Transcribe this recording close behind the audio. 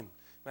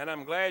Man,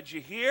 I'm glad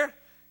you're here.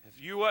 If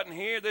you wasn't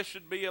here, this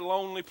would be a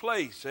lonely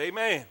place.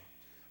 Amen.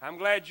 I'm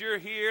glad you're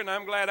here, and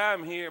I'm glad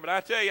I'm here. But I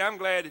tell you, I'm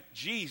glad that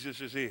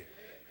Jesus is here.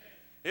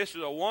 This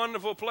is a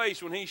wonderful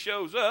place when he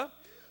shows up,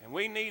 and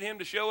we need him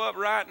to show up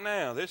right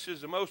now. This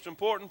is the most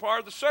important part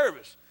of the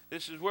service.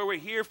 This is where we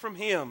hear from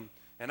him,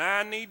 and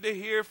I need to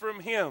hear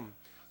from him.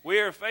 We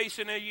are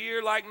facing a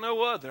year like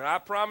no other. I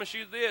promise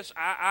you this.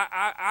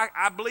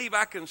 I believe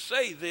I can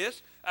say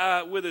this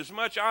with as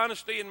much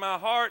honesty in my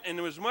heart and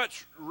as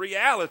much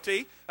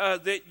reality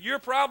that you're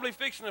probably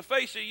fixing to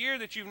face a year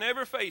that you've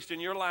never faced in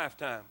your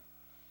lifetime.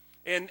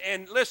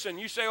 And listen,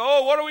 you say,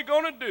 oh, what are we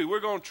going to do? We're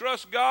going to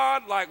trust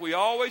God like we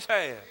always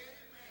have.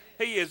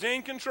 He is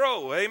in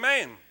control.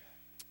 Amen.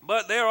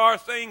 But there are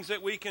things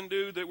that we can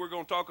do that we're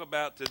going to talk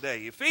about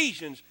today.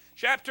 Ephesians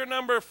chapter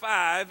number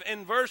 5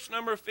 and verse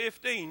number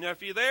 15. Now,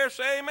 if you're there,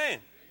 say amen. Amen.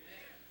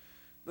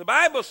 The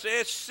Bible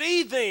says,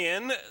 see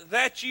then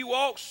that you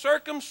walk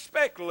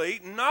circumspectly,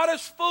 not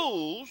as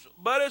fools,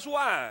 but as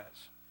wise.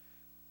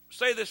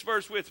 Say this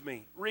verse with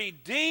me.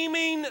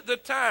 Redeeming the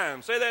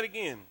time. Say that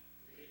again.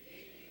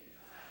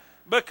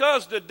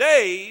 Because the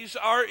days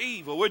are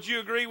evil. Would you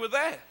agree with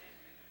that?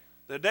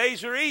 The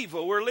days are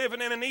evil. We're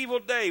living in an evil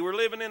day. We're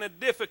living in a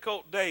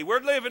difficult day.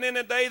 We're living in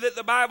a day that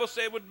the Bible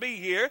said would be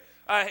here.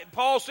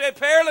 Paul said,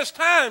 perilous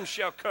times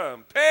shall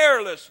come.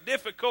 Perilous,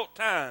 difficult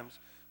times.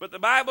 But the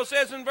Bible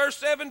says in verse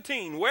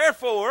 17,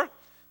 wherefore,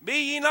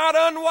 be ye not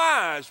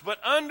unwise,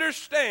 but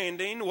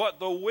understanding what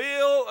the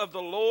will of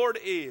the Lord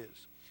is.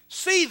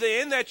 See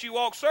then that you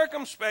walk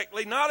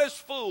circumspectly, not as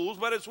fools,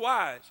 but as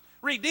wise,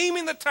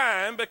 redeeming the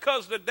time,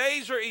 because the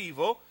days are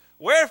evil.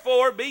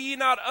 Wherefore, be ye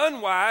not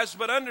unwise,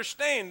 but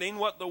understanding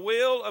what the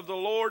will of the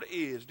Lord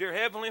is. Dear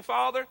Heavenly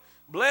Father,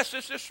 bless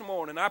us this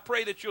morning. I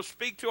pray that you'll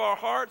speak to our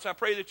hearts. I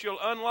pray that you'll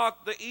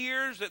unlock the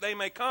ears that they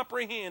may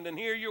comprehend and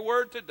hear your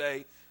word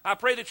today. I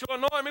pray that you'll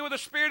anoint me with the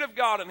Spirit of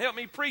God and help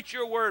me preach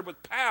your word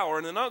with power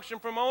and an unction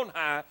from on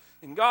high.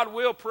 And God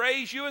will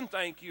praise you and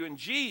thank you. In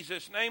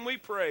Jesus' name we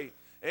pray.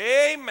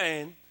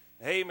 Amen.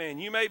 Amen.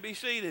 You may be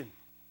seated.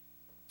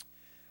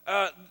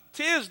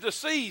 'Tis the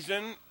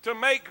season to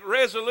make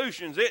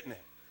resolutions, isn't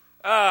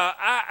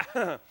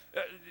it?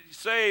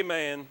 Say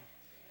amen.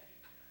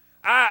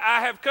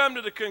 I have come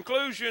to the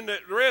conclusion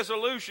that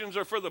resolutions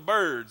are for the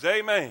birds.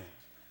 Amen.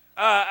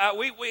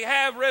 We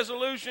have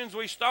resolutions.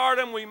 We start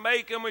them. We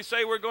make them. We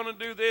say we're going to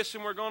do this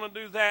and we're going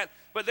to do that.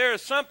 But there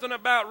is something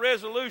about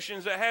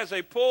resolutions that has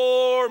a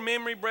poor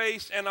memory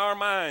base in our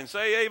minds.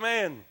 Say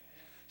amen.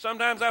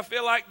 Sometimes I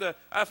feel like the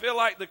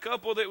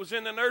couple that was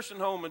in the nursing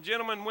home. A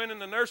gentleman went in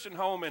the nursing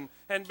home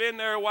and been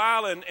there a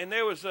while, and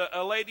there was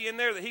a lady in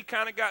there that he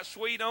kind of got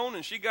sweet on,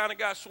 and she kind of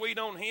got sweet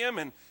on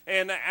him.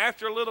 And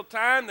after a little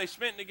time they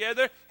spent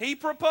together, he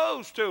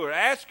proposed to her,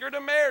 asked her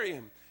to marry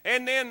him.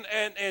 And then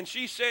and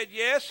she said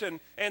yes,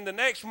 and the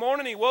next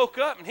morning he woke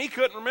up and he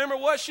couldn't remember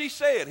what she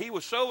said. He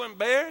was so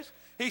embarrassed.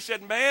 He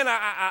said, man,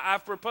 I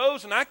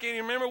proposed and I can't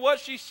even remember what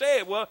she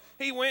said. Well,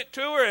 he went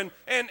to her and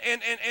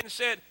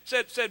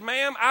said,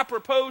 ma'am, I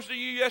proposed to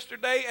you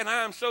yesterday and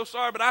I am so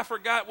sorry, but I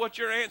forgot what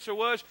your answer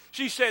was.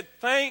 She said,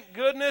 thank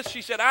goodness.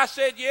 She said, I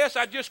said yes,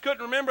 I just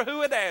couldn't remember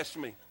who had asked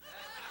me.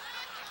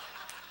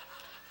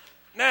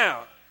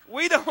 Now,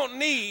 we don't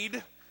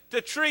need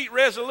to treat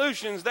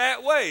resolutions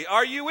that way.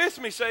 Are you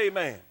with me? Say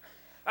amen.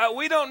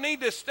 We don't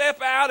need to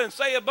step out and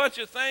say a bunch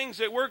of things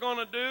that we're going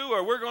to do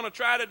or we're going to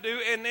try to do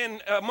and then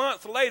a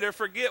month later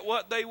forget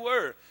what they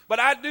were. But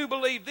I do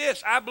believe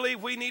this. I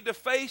believe we need to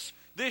face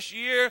this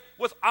year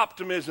with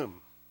optimism.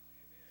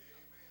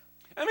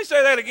 Let me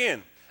say that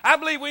again. I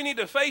believe we need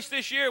to face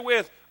this year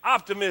with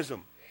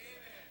optimism.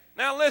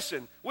 Now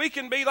listen, we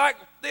can be like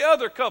the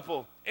other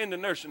couple in the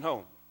nursing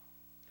home.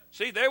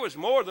 See, there was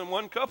more than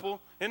one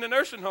couple in the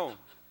nursing home.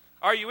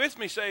 Are you with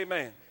me? Say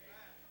amen.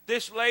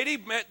 This lady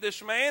met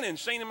this man and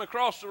seen him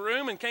across the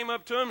room and came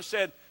up to him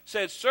and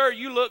said, sir,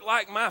 you look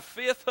like my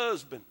fifth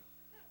husband.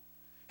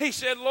 He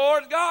said,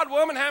 Lord God,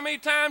 woman, how many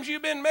times you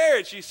been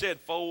married? She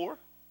said, 4.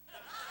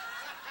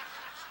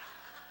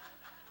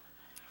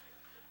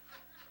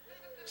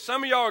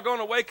 Some of y'all are going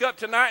to wake up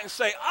tonight and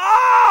say,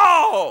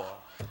 oh!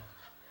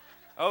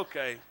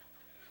 Okay.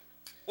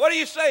 What are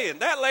you saying?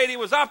 That lady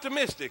was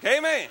optimistic.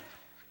 Amen.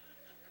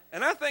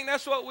 And I think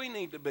that's what we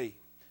need to be.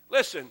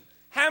 Listen.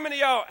 How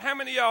many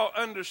of y'all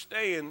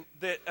understand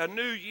that a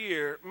new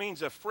year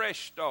means a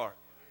fresh start?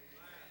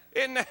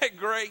 Isn't that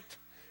great?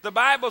 The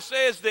Bible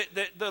says that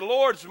the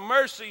Lord's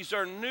mercies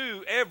are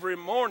new every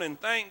morning.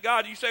 Thank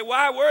God. You say,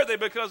 why were they?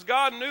 Because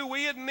God knew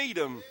we'd need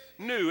them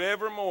new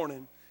every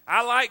morning.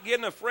 I like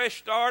getting a fresh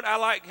start. I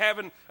like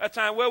having a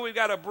time, well, we've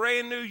got a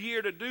brand new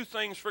year to do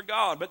things for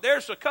God. But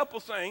there's a couple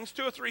things,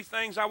 2 or 3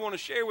 things I want to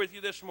share with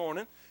you this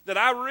morning that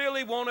I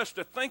really want us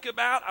to think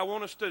about. I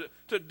want us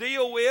to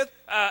deal with.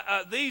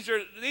 These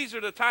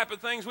are the type of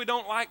things we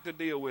don't like to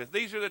deal with.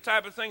 These are the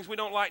type of things we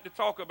don't like to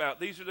talk about.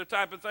 These are the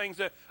type of things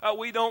that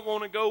we don't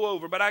want to go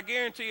over. But I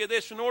guarantee you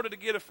this, in order to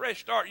get a fresh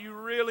start, you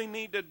really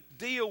need to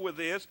deal with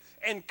this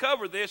and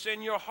cover this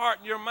in your heart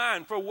and your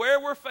mind. For where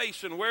we're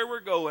facing, where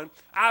we're going,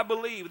 I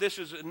believe this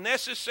is a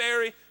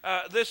necessary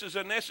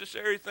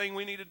thing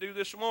we need to do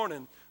this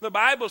morning. The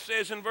Bible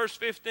says in verse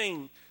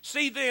 15,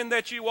 see then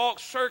that you walk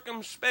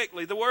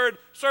circumspectly. The word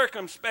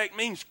circumspect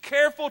means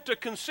careful to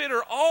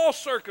consider all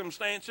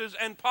circumstances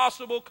and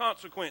possible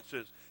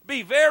consequences.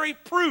 Be very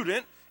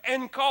prudent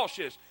and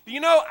cautious. You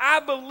know, I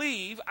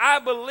believe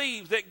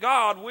that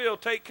God will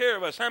take care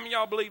of us. How many of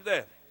y'all believe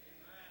that?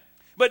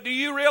 But do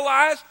you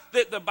realize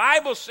that the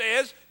Bible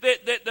says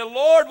that the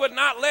Lord would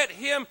not let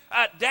him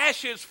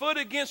dash his foot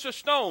against a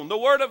stone? The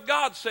Word of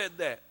God said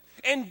that.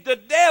 And the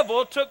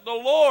devil took the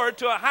Lord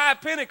to a high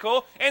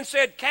pinnacle and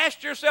said,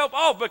 cast yourself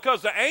off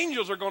because the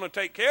angels are going to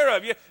take care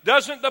of you.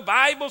 Doesn't the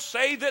Bible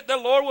say that the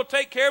Lord will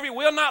take care of you?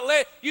 Will not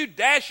let you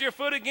dash your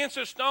foot against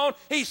a stone?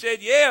 He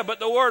said, yeah, but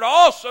the Word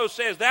also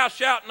says, thou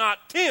shalt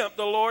not tempt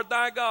the Lord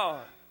thy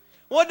God.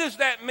 What does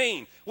that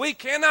mean? We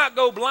cannot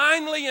go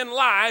blindly in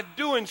life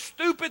doing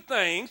stupid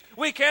things.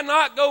 We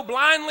cannot go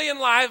blindly in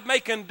life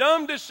making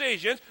dumb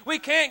decisions. We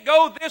can't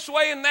go this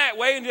way and that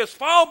way and just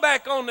fall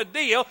back on the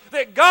deal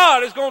that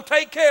God is going to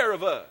take care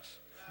of us.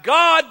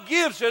 God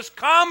gives us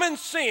common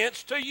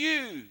sense to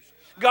use.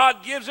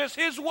 God gives us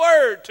His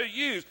Word to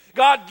use.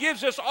 God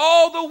gives us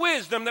all the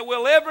wisdom that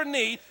we'll ever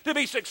need to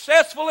be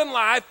successful in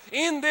life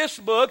in this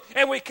book,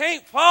 and we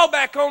can't fall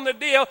back on the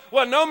deal,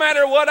 well, no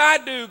matter what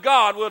I do,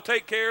 God will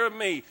take care of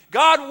me.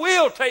 God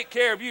will take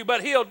care of you,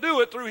 but He'll do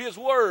it through His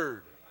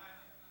Word.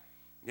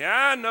 Yeah,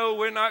 I know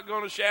we're not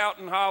going to shout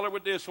and holler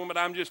with this one, but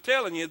I'm just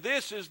telling you,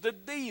 this is the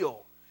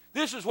deal.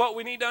 This is what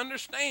we need to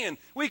understand.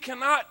 We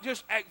cannot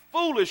just act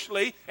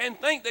foolishly and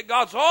think that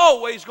God's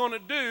always going to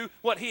do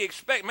what He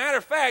expects. Matter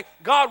of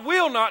fact, God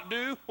will not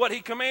do what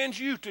He commands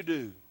you to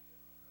do.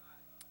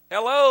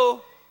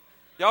 Hello?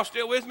 Y'all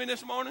still with me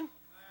this morning?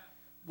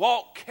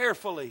 Walk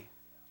carefully,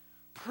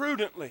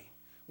 prudently.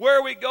 Where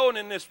are we going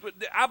in this?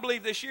 I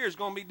believe this year is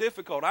going to be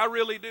difficult. I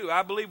really do.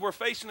 I believe we're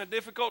facing a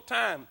difficult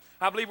time.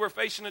 I believe we're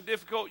facing a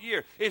difficult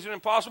year. Is it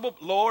impossible?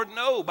 Lord,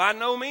 no. By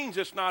no means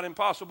it's not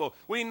impossible.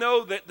 We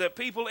know that the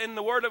people in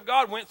the Word of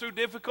God went through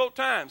difficult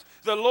times.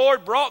 The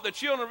Lord brought the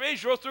children of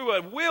Israel through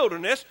a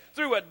wilderness,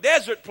 through a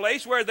desert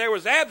place where there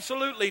was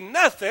absolutely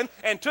nothing,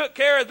 and took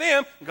care of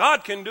them.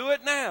 God can do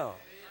it now.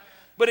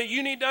 But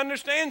you need to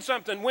understand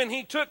something. When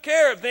He took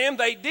care of them,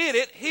 they did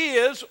it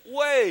His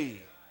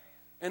way.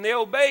 And they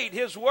obeyed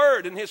His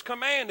word and His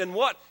command and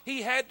what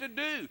He had to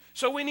do.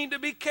 So we need to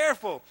be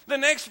careful. The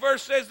next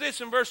verse says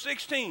this in verse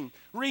 16.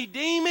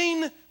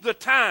 Redeeming the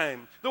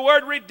time. The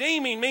word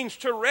redeeming means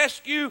to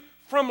rescue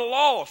from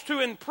loss, to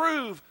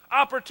improve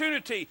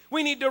opportunity.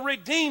 We need to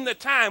redeem the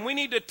time. We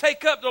need to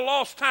take up the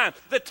lost time.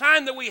 The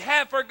time that we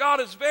have for God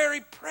is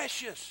very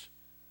precious.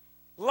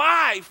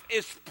 Life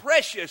is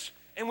precious,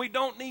 and we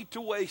don't need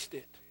to waste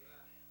it.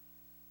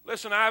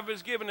 Listen, I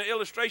was given an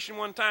illustration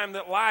one time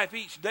that life,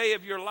 each day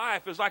of your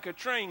life is like a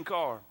train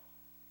car.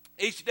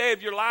 Each day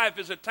of your life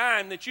is a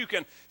time that you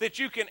can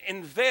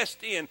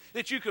invest in,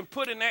 that you can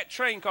put in that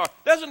train car.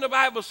 Doesn't the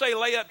Bible say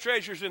lay up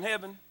treasures in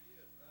heaven?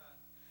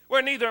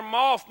 Where neither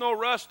moth nor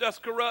rust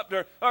doth corrupt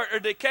or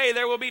decay,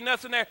 there will be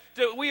nothing there.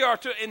 We are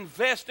to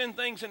invest in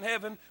things in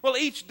heaven. Well,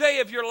 each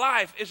day of your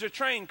life is a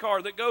train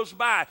car that goes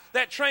by.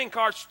 That train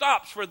car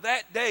stops for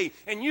that day,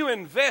 and you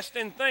invest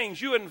in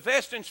things. You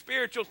invest in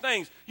spiritual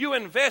things. You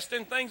invest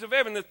in things of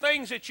heaven. The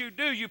things that you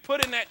do, you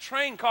put in that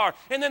train car,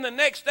 and then the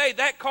next day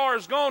that car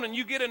is gone and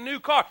you get a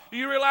new car. Do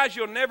you realize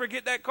you'll never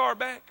get that car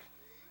back?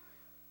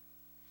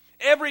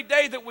 Every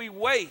day that we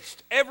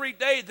waste, every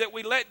day that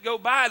we let go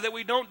by, that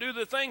we don't do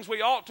the things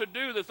we ought to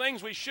do, the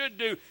things we should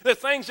do, the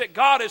things that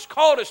God has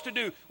called us to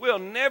do, we'll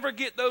never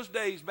get those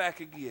days back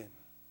again.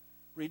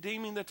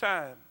 Redeeming the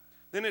time.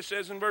 Then it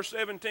says in verse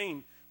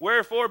 17,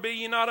 wherefore be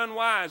ye not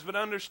unwise, but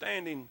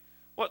understanding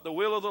what the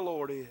will of the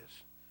Lord is.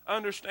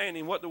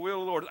 Understanding what the will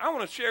of the Lord is. I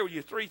want to share with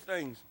you three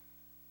things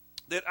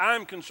that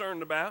I'm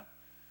concerned about,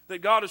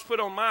 that God has put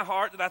on my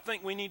heart that I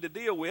think we need to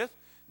deal with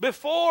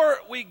before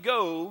we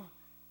go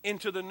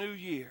into the new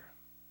year.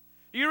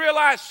 Do you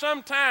realize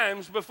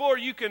sometimes before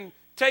you can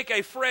take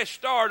a fresh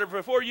start or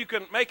before you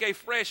can make a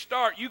fresh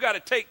start, you got to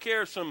take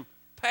care of some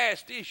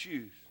past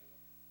issues?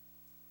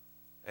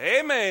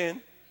 Amen.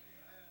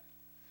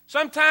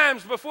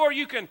 Sometimes before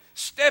you can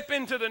step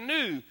into the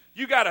new,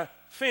 you got to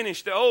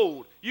finish the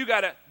old. You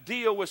got to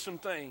deal with some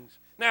things.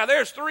 Now,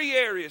 there's three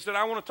areas that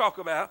I want to talk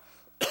about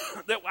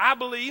that I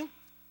believe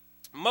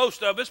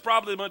most of us,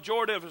 probably the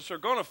majority of us, are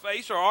going to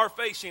face or are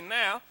facing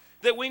now,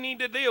 that we need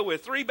to deal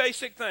with. Three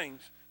basic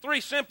things. Three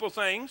simple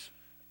things.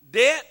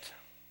 Debt.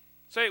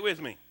 Say it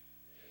with me.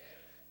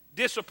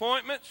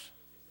 Disappointments.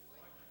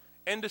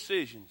 And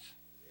decisions.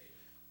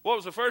 What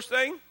was the first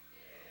thing?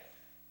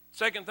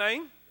 Second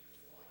thing?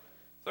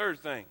 Third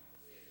thing.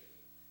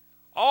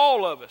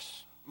 All of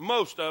us,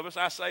 most of us,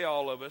 I say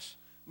all of us,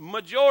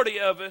 majority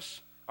of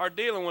us are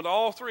dealing with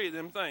all three of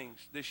them things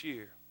this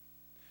year.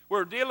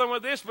 We're dealing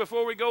with this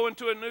before we go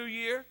into a new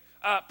year.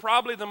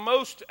 Probably the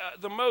most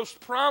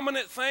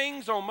prominent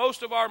things on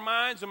most of our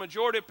minds, the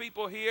majority of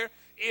people here,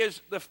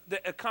 is the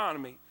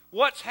economy.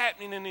 What's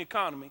happening in the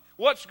economy?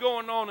 What's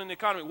going on in the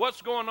economy?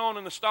 What's going on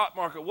in the stock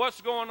market? What's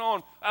going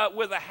on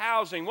with the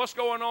housing? What's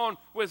going on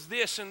with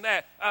this and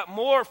that?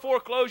 More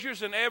foreclosures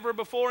than ever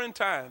before in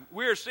time.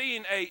 We're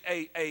seeing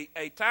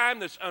a time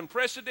that's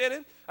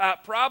unprecedented,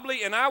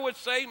 probably, and I would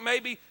say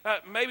maybe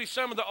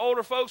some of the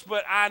older folks,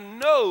 but I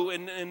know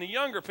in the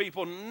younger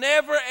people,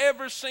 never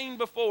ever seen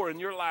before in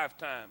your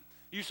lifetime.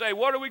 You say,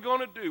 what are we going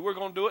to do? We're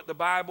going to do it the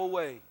Bible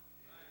way.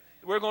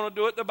 We're going to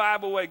do it the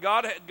Bible way.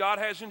 God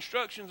has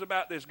instructions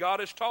about this.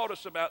 God has taught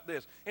us about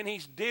this, and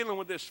He's dealing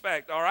with this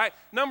fact, all right?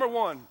 Number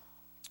one,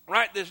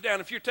 write this down.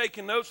 If you're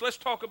taking notes, let's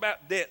talk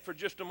about debt for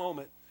just a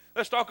moment.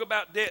 Let's talk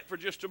about debt for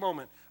just a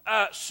moment.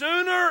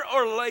 Sooner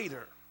or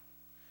later,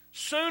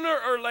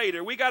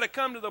 we got to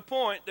come to the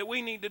point that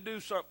we need to do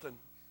something.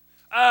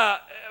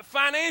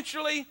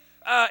 Financially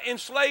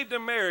enslaved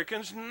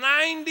Americans,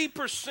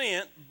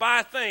 90%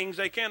 buy things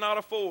they cannot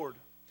afford.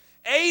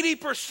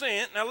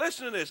 80%, now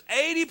listen to this,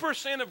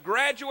 80% of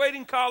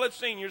graduating college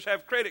seniors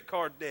have credit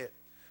card debt.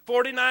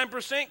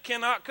 49%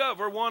 cannot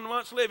cover 1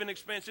 month's living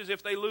expenses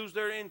if they lose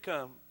their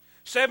income.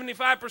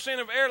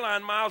 75% of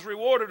airline miles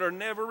rewarded are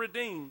never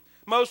redeemed.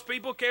 Most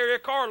people carry a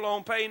car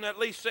loan paying at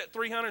least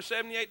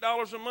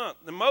 $378 a month.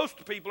 And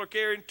most people are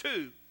carrying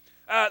two.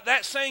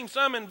 That same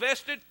sum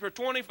invested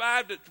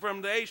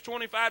from the age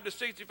 25 to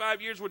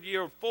 65 years would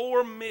yield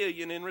 $4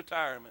 million in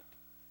retirement.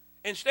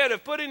 Instead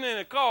of putting it in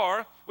a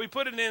car, we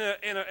put it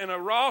in a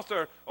Roth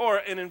or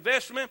an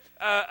investment,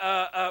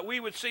 we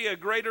would see a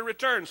greater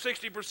return.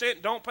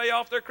 60% don't pay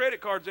off their credit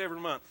cards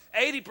every month.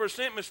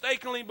 80%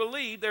 mistakenly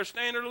believe their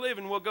standard of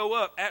living will go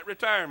up at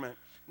retirement.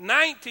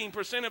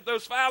 19% of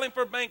those filing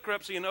for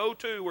bankruptcy in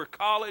 2002 were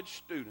college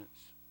students.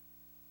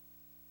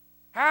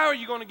 How are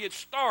you going to get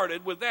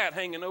started with that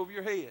hanging over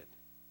your head?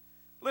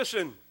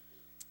 Listen,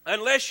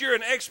 unless you're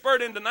an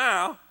expert in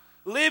denial,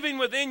 living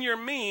within your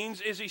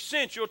means is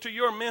essential to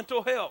your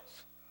mental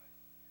health.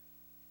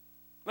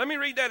 Let me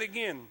read that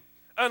again.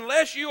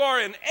 Unless you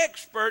are an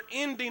expert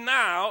in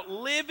denial,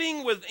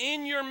 living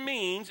within your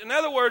means, in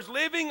other words,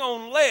 living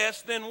on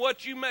less than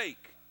what you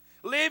make,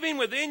 living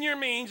within your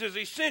means is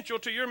essential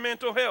to your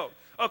mental health.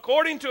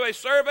 According to a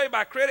survey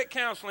by Credit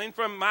Counseling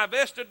from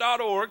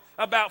myvesta.org,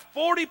 about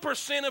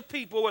 40% of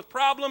people with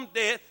problem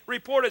debt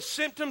reported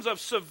symptoms of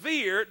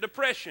severe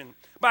depression.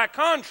 By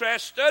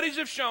contrast, studies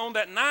have shown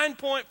that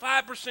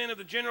 9.5% of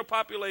the general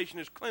population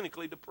is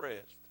clinically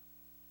depressed.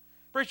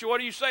 Preacher,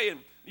 what are you saying?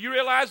 You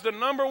realize the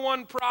number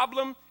one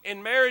problem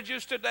in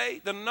marriages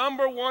today, the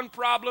number one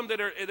problem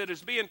that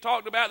is being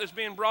talked about, that's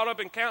being brought up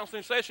in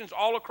counseling sessions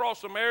all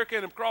across America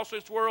and across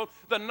this world,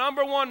 the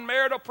number one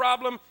marital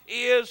problem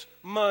is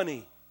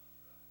money.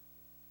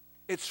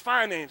 It's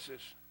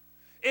finances.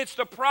 It's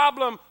the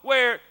problem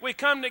where we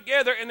come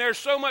together and there's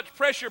so much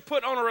pressure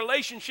put on a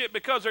relationship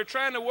because they're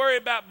trying to worry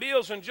about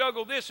bills and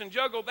juggle this and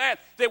juggle that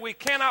we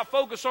cannot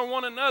focus on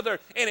one another,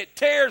 and it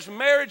tears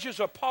marriages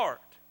apart.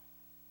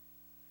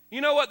 You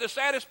know what the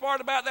saddest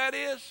part about that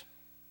is?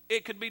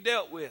 It could be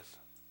dealt with.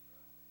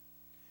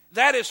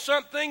 That is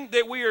something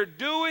that we are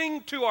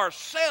doing to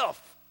ourselves.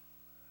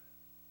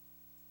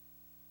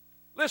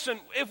 Listen,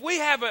 if we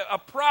have a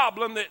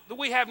problem that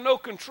we have no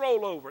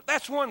control over,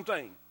 that's one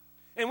thing.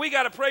 And we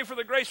got to pray for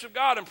the grace of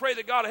God and pray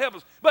that God will help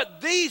us.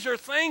 But these are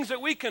things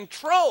that we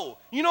control.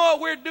 You know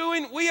what we're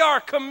doing? We are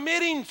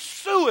committing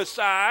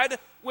suicide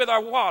with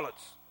our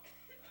wallets.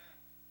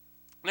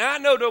 Now, I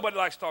know nobody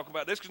likes to talk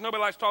about this because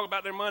nobody likes to talk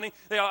about their money.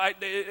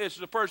 It's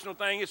a personal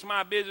thing. It's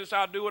my business.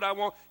 I'll do what I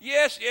want.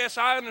 Yes,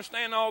 I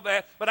understand all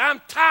that. But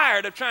I'm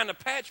tired of trying to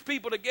patch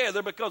people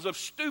together because of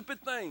stupid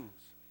things.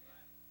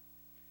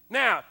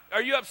 Now,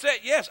 are you upset?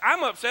 Yes,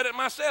 I'm upset at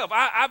myself.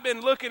 I've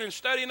been looking and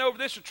studying over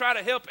this to try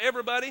to help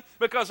everybody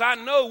because I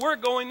know we're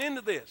going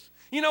into this.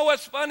 You know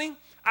what's funny?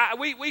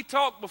 We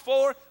talked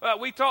before.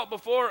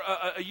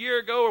 A year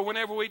ago, or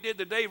whenever we did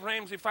the Dave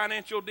Ramsey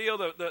financial deal,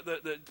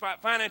 the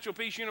Financial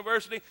Peace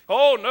University.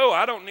 Oh no,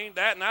 I don't need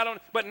that, and I don't.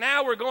 But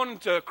now we're going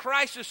into a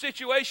crisis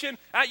situation.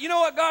 You know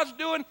what God's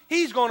doing?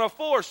 He's going to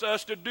force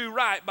us to do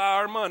right by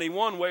our money,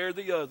 one way or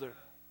the other.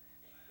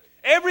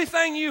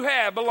 Everything you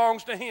have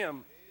belongs to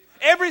Him.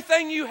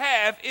 Everything you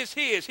have is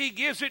His. He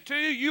gives it to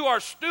you. You are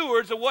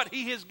stewards of what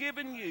He has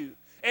given you.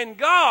 And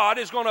God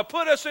is going to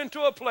put us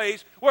into a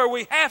place where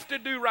we have to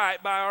do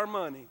right by our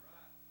money.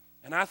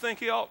 And I think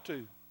He ought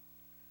to.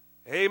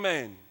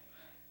 Amen.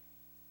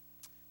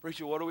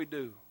 Preacher, what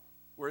do?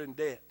 We're in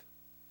debt.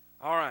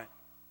 All right.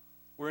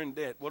 We're in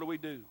debt. What do we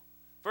do?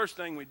 First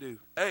thing we do.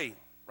 Hey,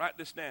 write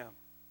this down.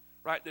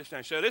 Write this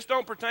down. So this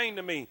don't pertain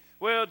to me.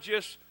 Well,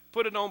 just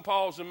put it on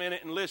pause a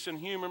minute and listen,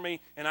 humor me,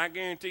 and I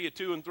guarantee you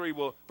 2 and 3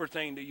 will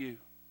pertain to you.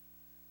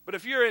 But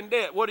if you're in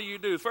debt, what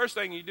do? First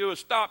thing you do is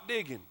stop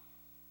digging.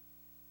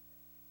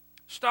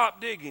 Stop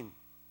digging.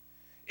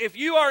 If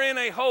you are in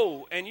a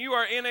hole and you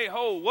are in a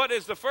hole, what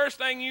is the first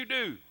thing you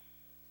do?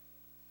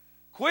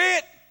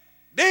 Quit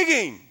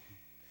digging.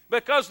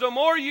 Because the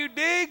more you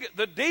dig,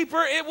 the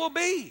deeper it will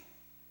be.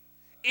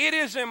 It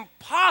is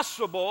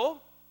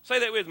impossible. Say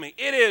that with me.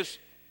 It is.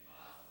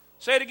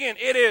 Say it again.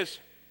 It is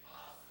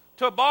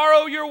to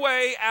borrow your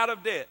way out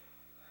of debt.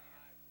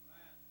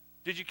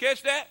 Did you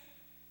catch that?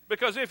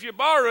 Because if you're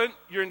borrowing,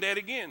 you're in debt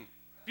again.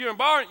 If you're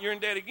borrowing, you're in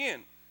debt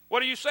again.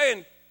 What are you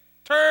saying?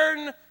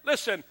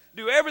 Listen,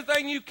 do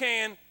everything you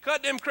can,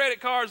 cut them credit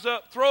cards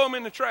up, throw them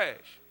in the trash.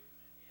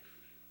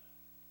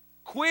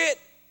 Quit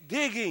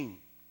digging.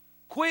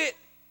 Quit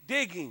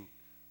digging.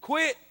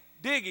 Quit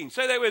digging.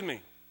 Say that with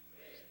me.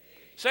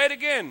 Say it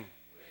again.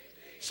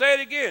 Say it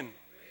again.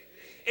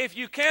 If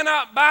you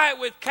cannot buy it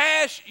with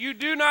cash, you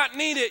do not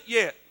need it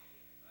yet.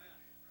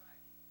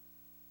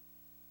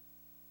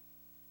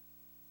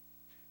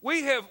 We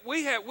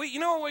you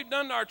know what we've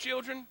done to our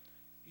children?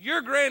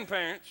 Your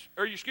grandparents,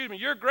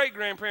 your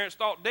great-grandparents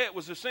thought debt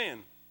was a sin.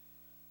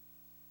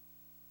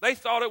 They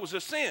thought it was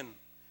a sin.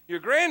 Your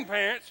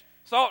grandparents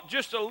thought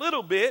just a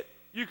little bit,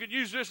 you could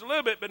use just a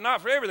little bit, but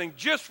not for everything,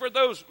 just for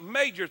those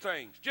major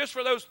things, just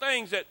for those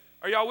things that,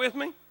 are y'all with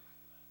me?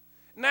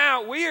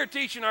 Now, we are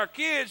teaching our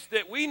kids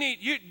that we need,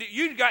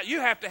 you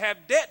have to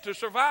have debt to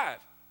survive,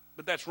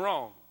 but that's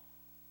wrong.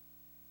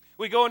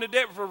 We go into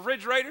debt for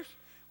refrigerators.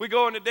 We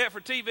go into debt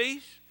for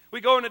TVs.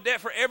 We go into debt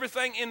for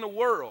everything in the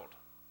world.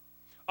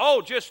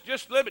 Oh, just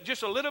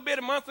a little bit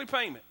of monthly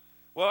payment.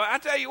 Well, I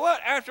tell you what,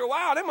 after a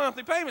while, them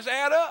monthly payments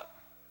add up.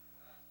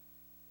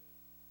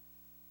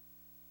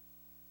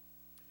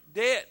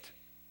 Debt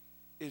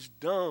is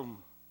dumb.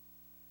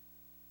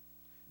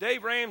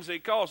 Dave Ramsey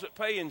calls it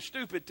paying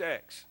stupid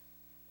tax.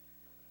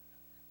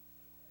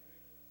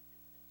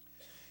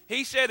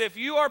 He said if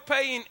you are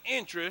paying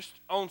interest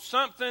on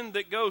something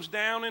that goes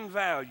down in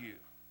value,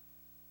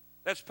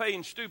 that's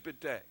paying stupid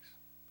tax.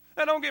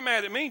 Now, don't get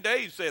mad at me.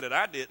 Dave said it.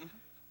 I didn't.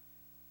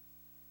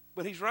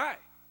 But he's right.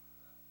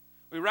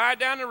 We ride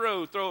down the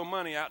road throwing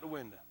money out the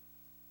window.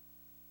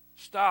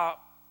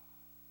 Stop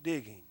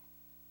digging.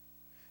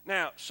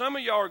 Now, some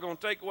of y'all are going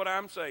to take what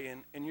I'm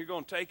saying, and you're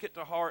going to take it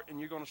to heart, and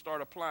you're going to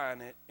start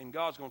applying it, and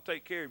God's going to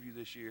take care of you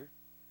this year.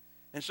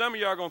 And some of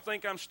y'all are going to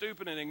think I'm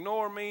stupid and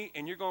ignore me,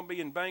 and you're going to be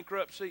in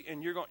bankruptcy,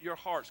 and your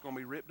heart's going to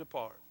be ripped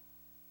apart.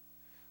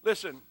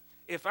 Listen,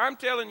 if I'm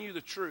telling you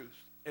the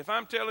truth,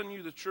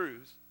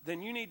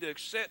 then you need to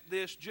accept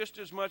this just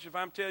as much if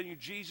I'm telling you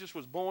Jesus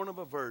was born of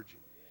a virgin.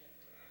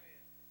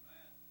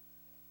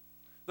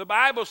 The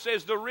Bible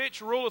says the rich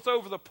ruleth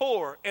over the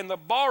poor, and the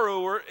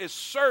borrower is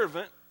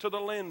servant to the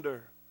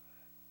lender.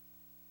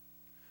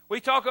 We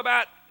talk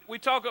about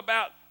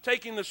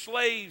taking the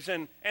slaves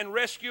and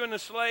rescuing the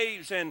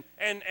slaves and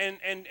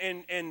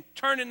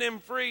turning them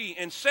free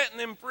and setting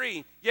them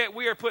free, yet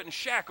we are putting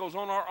shackles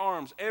on our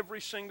arms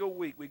every single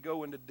week we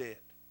go into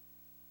debt.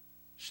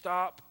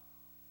 Stop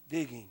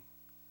digging.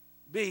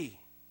 B,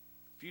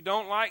 if you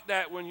don't like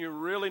that one, you're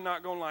really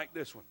not going to like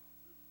this one.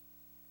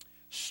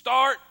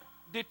 Start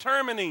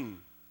determining.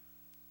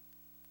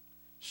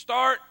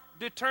 Start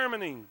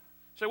determining.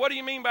 So what do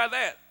you mean by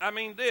that? I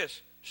mean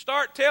this.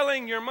 Start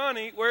telling your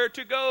money where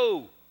to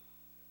go.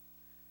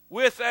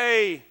 With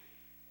a,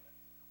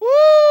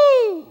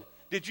 woo!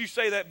 Did you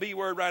say that B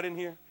word right in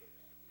here?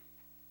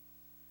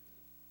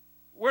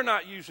 We're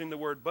not using the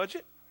word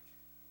budget.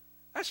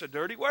 That's a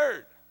dirty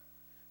word.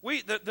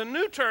 The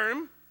new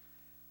term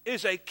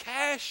is a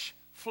cash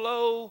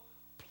flow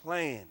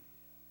plan.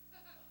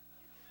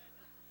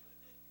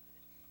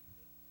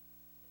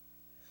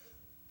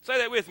 Say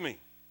that with me.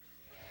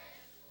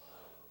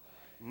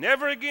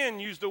 Never again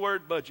use the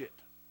word budget.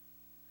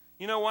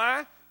 You know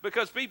why?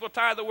 Because people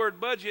tie the word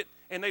budget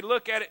and they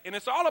look at it, and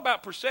it's all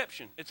about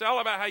perception. It's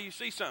all about how you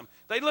see something.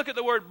 They look at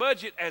the word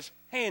budget as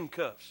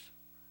handcuffs.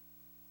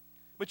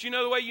 But you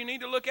know the way you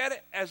need to look at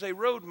it? As a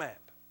roadmap.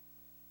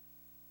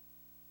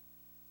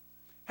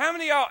 How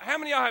many of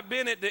y'all have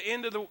been at the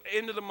end of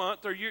the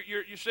month, or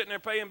you're sitting there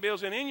paying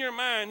bills, and in your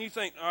mind you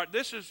think, all right,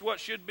 this is what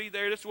should be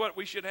there, this is what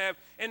we should have,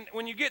 and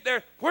when you get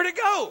there, where'd it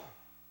go?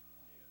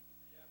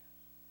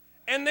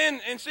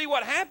 And see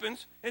what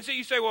happens, and so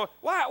you say, well,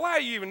 why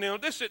are you even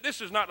doing this? This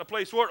is not the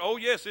place for it. Oh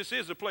yes, this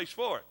is the place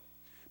for it.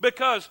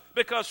 Because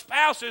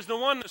spouse is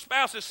the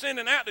spouse is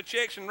sending out the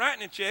checks and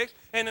writing the checks,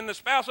 and then the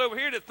spouse over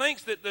here that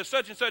thinks that the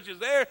such and such is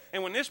there,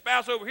 and when this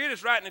spouse over here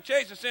that's writing the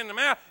checks and sending them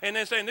out, and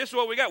then saying, this is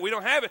what we got, we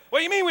don't have it. What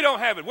do you mean we don't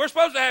have it? We're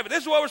supposed to have it.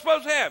 This is what we're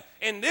supposed to have.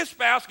 And this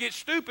spouse gets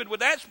stupid with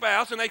that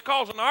spouse, and they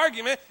cause an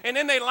argument, and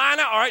then they line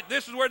out, all right,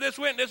 this is where this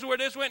went, this is where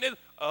this went.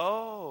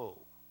 Oh.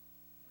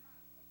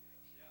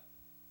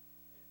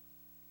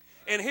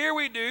 And here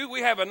we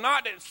have a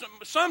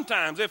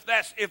sometimes if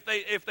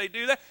they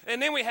do that,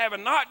 and then we have a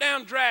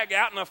knockdown drag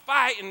out and a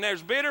fight, and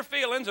there's bitter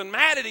feelings and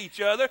mad at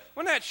each other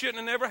when that shouldn't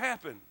have never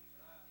happened.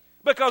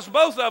 Because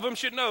both of them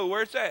should know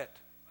where it's at.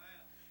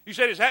 You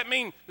say, does that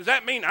mean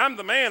I'm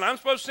the man, I'm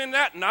supposed to send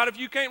that? Not if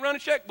you can't run a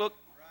checkbook.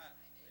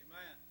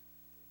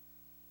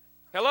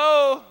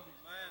 Hello?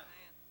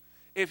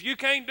 If you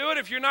can't do it,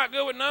 if you're not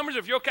good with numbers,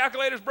 if your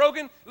calculator's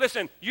broken,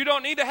 listen, you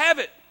don't need to have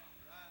it.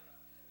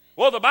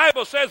 Well, the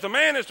Bible says the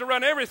man is to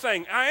run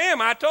everything.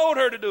 I told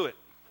her to do it.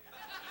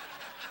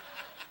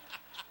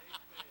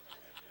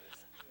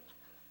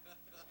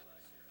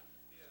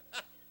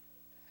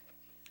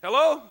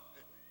 Hello?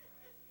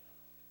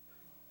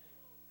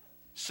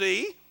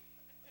 See?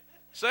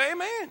 Say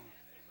amen.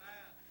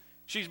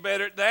 She's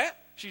better at that.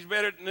 She's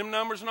better than them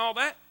numbers and all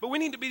that. But we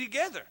need to be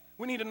together.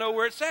 We need to know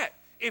where it's at.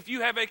 If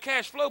you have a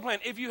cash flow plan,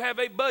 if you have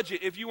a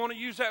budget, if you want to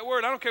use that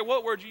word, I don't care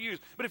what word you use,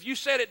 but if you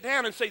set it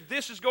down and say,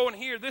 this is going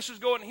here, this is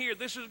going here,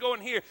 this is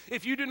going here,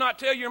 if you do not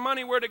tell your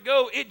money where to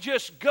go, it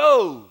just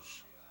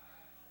goes.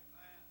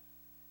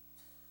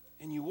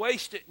 And you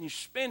waste it and you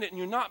spend it and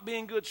you're not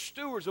being good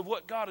stewards of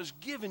what God has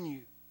given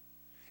you.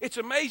 It's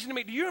amazing to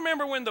me. Do you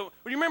remember when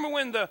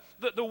the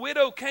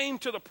widow came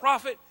to the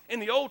prophet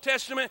in the Old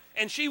Testament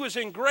and she was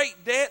in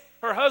great debt?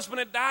 Her husband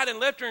had died and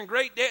left her in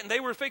great debt, and they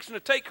were fixing to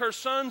take her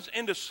sons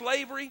into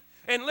slavery.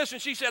 And listen,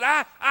 she said,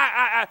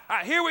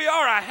 here we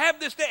are, I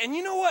have this debt. And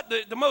you know what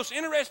the most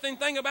interesting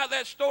thing about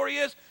that story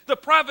is? The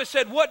prophet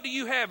said, what do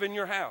you have in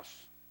your house?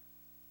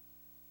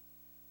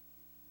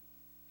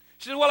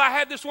 She said, well, I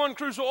had this one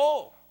cruse of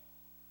oil.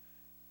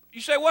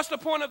 You say, what's the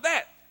point of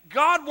that?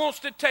 God wants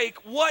to take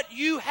what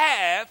you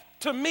have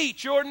to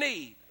meet your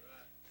need.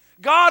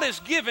 God has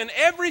given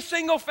every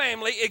single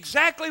family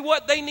exactly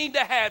what they need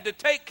to have to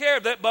take care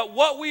of that, but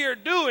what we are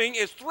doing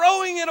is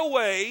throwing it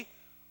away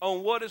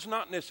on what is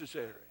not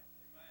necessary.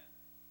 Amen.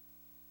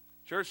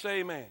 Church, say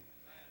amen. Amen.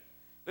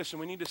 Listen,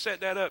 we need to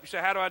set that up. You say,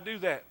 how do I do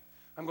that?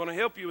 I'm going to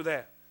help you with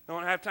that. I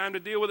don't have time to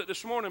deal with it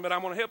this morning, but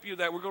I'm going to help you with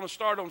that. We're going to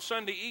start on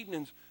Sunday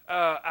evenings.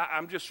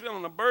 I'm just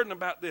feeling a burden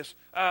about this.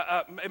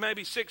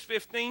 Maybe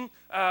 6:15,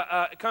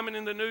 coming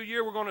in the new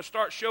year, we're going to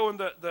start showing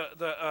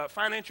the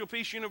Financial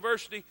Peace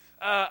University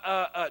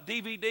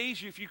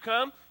DVDs. If you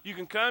come, you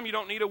can come. You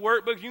don't need a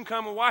workbook. You can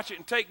come and watch it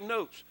and take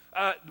notes.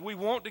 We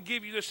want to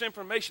give you this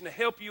information to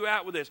help you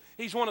out with this.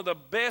 He's one of the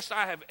best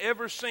I have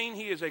ever seen.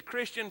 He is a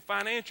Christian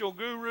financial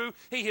guru.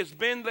 He has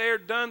been there,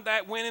 done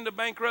that, went into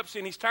bankruptcy,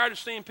 and he's tired of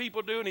seeing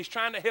people do it, and he's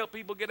trying to help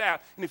people get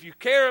out. And if you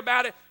care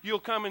about it, you'll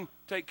come and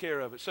take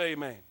care of it. Say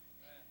amen.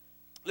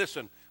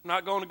 Listen, I'm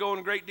not going to go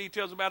into great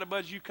details about it,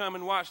 but you come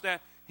and watch that.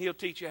 He'll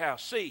teach you how.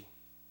 C,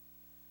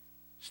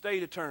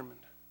 stay determined.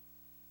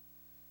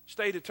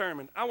 Stay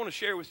determined. I want to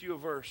share with you a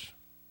verse.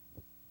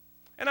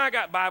 And I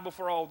got Bible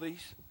for all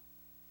these.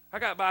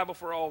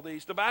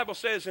 The Bible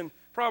says in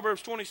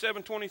Proverbs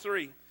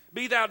 27:23,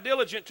 be thou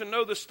diligent to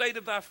know the state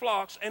of thy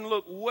flocks and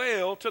look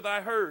well to thy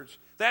herds.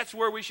 That's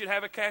where we should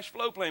have a cash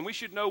flow plan. We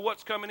should know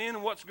what's coming in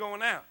and what's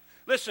going out.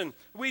 Listen,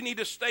 we need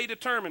to stay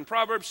determined.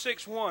 Proverbs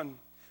 6:1,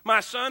 my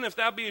son, if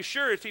thou be a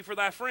surety for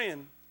thy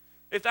friend,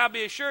 if thou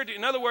be a surety,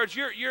 in other words,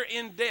 you're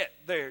in debt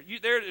there.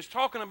 There is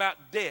talking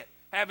about debt.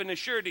 Having a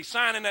surety,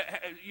 signing,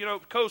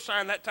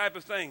 co-sign, that type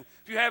of thing.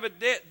 If you have a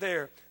debt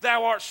there,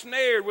 thou art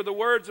snared with the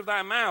words of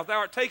thy mouth. Thou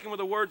art taken with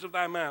the words of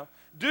thy mouth.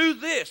 Do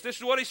this. This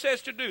is what he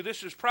says to do.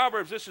 This is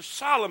Proverbs. This is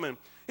Solomon.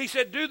 He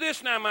said, do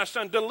this now, my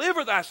son.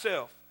 Deliver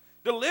thyself.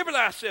 Deliver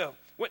thyself.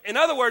 In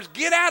other words,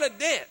 get out of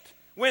debt.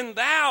 When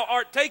thou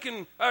art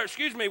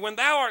when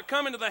thou art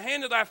coming to the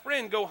hand of thy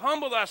friend, go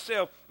humble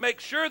thyself, make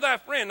sure thy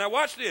friend. Now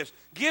watch this.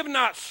 Give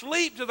not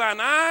sleep to thine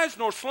eyes,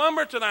 nor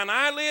slumber to thine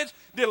eyelids.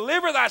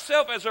 Deliver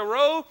thyself as a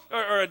roe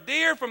or a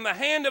deer from the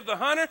hand of the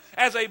hunter,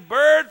 as a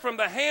bird from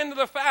the hand of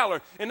the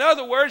fowler. In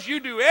other words, you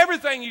do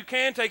everything you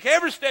can, take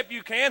every step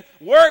you can,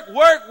 work,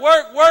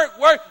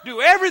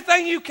 do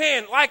everything you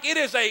can, like it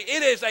is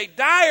a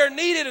dire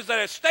need, it is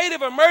a state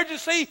of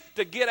emergency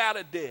to get out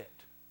of debt.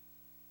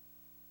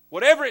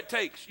 Whatever it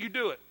takes, you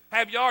do it.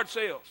 Have yard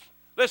sales.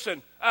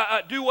 Listen,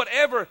 do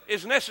whatever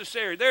is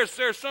necessary. There's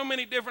so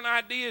many different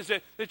ideas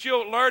that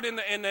you'll learn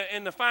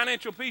in the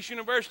Financial Peace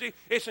University.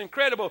 It's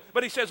incredible.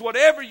 But he says,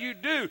 whatever you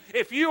do,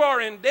 if you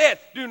are in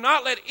debt, do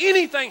not let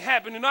anything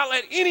happen. Do not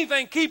let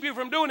anything keep you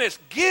from doing this.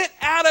 Get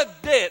out of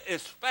debt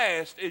as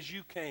fast as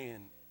you can.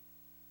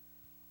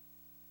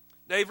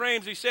 Dave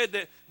Ramsey said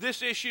that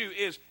this issue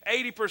is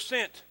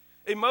 80%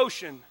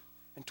 emotion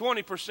and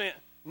 20%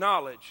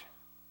 knowledge.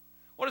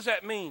 What does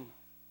that mean?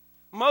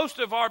 Most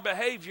of our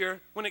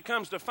behavior when it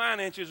comes to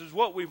finances is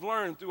what we've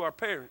learned through our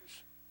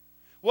parents.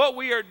 What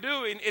we are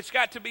doing, it's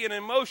got to be an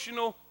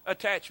emotional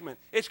attachment.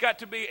 It's got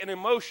to be an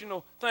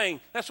emotional thing.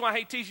 That's why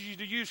he teaches you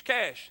to use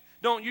cash.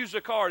 Don't use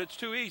a card. It's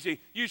too easy.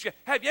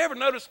 Have you ever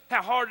noticed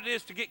how hard it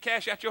is to get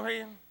cash out your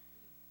hand?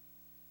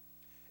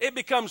 It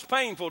becomes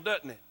painful,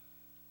 doesn't it?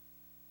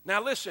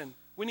 Now listen,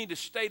 we need to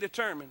stay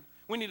determined.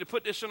 We need to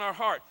put this in our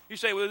heart. You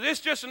say, well, is this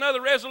just another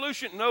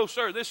resolution? No,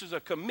 sir. This is a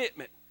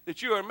commitment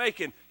that you are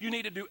making. You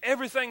need to do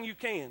everything you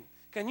can.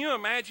 Can you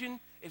imagine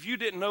if you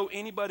didn't owe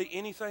anybody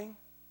anything?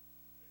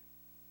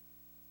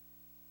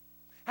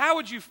 How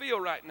would you feel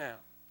right now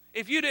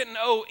if you didn't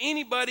owe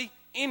anybody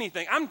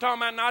anything? I'm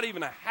talking about not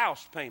even a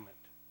house payment.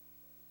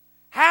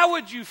 How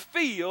would you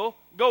feel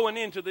going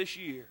into this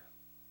year?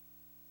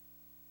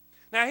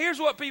 Now, here's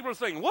what people are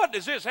thinking. What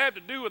does this have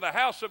to do with the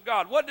house of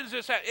God? What does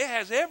this have? It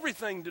has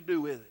everything to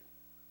do with it.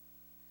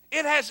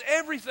 It has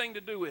everything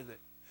to do with it.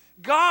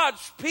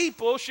 God's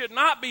people should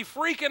not be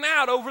freaking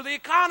out over the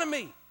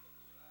economy.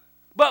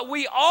 But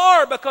we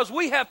are, because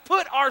we have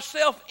put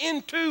ourselves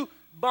into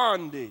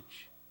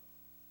bondage.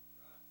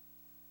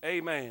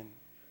 Amen.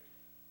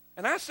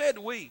 And I said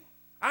we.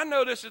 I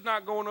know this is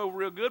not going over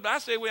real good, but I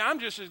say we. I'm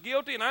just as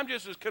guilty and I'm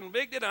just as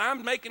convicted, and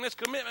I'm making this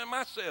commitment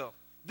myself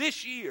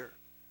this year.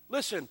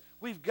 Listen,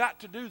 we've got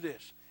to do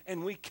this.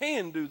 and we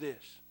can do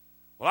this.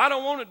 Well, I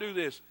don't want to do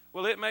this.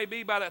 Well, it may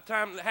be by the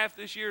time half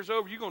this year is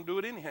over, you're going to do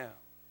it anyhow.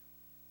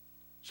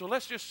 So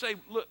let's just say,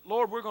 look,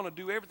 Lord, we're going to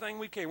do everything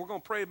we can. We're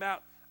going to pray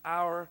about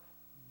our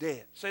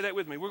debt. Say that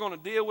with me. We're going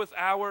to deal with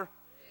our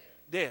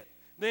debt.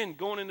 Then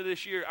going into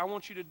this year, I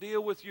want you to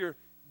deal with your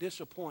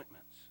disappointments.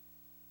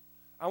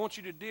 I want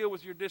you to deal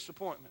with your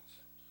disappointments.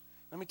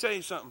 Let me tell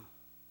you something.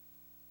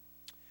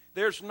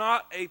 There's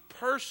not a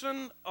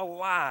person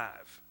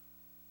alive.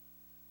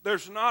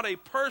 There's not a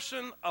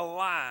person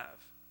alive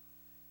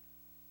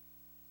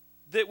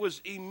that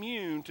was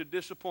immune to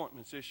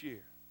disappointments this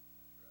year.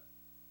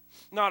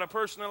 Not a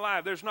person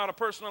alive. There's not a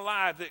person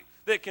alive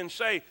that can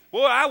say,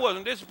 boy, I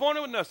wasn't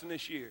disappointed with nothing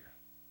this year.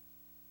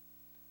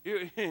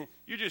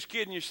 You're just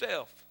kidding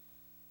yourself.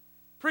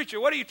 Preacher,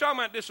 what are you talking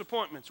about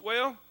disappointments?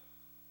 Well,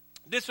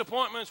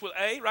 disappointments with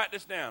A, write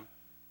this down,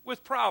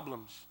 with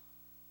problems.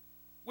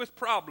 With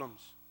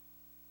problems.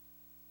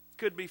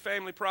 Could be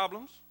family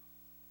problems.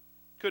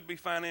 Could be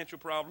financial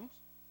problems.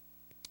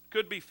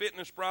 Could be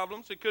fitness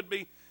problems. It could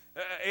be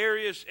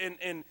areas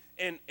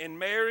in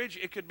marriage.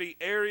 It could be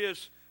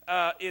areas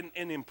in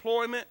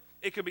employment.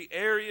 It could be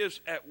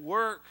areas at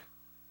work.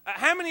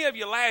 How many of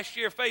you last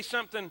year faced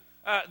something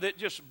that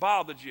just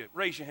bothered you?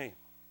 Raise your hand.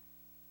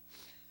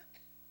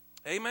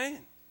 Amen.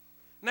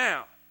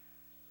 Now,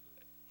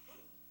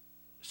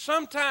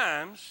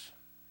 sometimes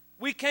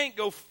we can't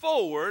go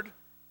forward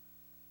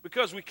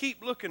because we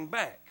keep looking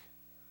back.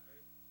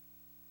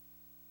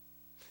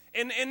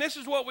 And this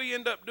is what we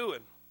end up doing.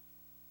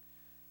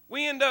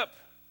 We end up,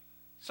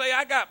 say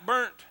I got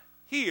burnt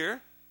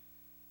here,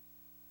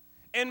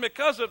 and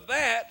because of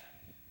that,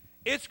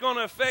 it's going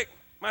to affect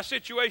my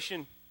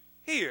situation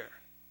here.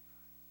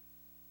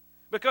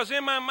 Because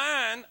in my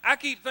mind, I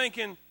keep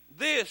thinking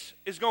this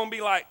is going to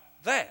be like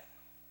that.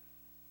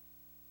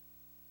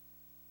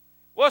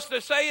 What's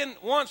the saying?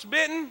 Once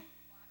bitten.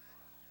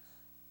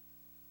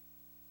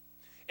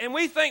 And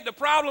we think the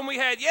problem we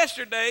had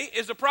yesterday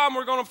is the problem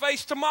we're going to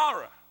face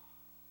tomorrow.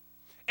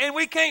 And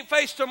we can't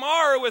face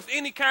tomorrow with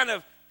any kind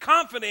of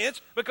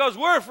confidence because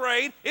we're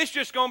afraid it's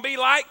just going to be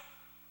like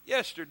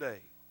yesterday.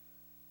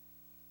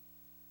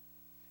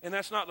 And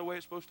that's not the way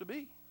it's supposed to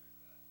be.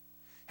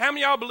 How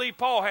many of y'all believe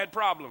Paul had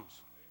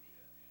problems?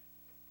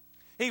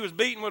 He was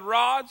beaten with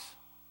rods.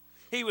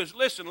 He was,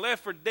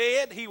 left for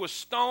dead. He was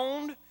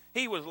stoned.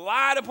 He was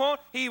lied upon.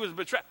 He was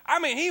betrayed. I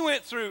mean, he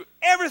went through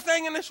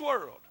everything in this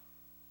world.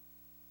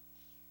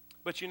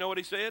 But you know what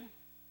he said?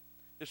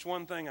 It's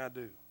one thing I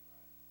do.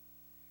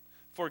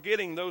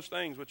 Forgetting those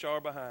things which are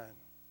behind.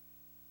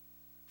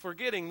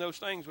 Forgetting those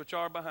things which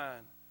are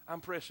behind.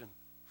 I'm pressing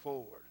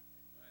forward.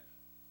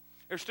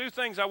 There's two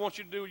things I want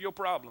you to do with your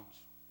problems.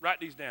 Write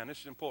these down. This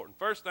is important.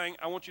 First thing,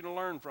 I want you to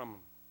learn from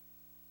them.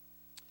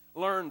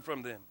 Learn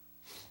from them.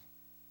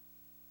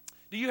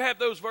 Do you have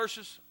those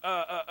verses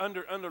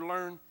under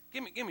learn?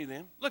 Give me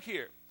them. Look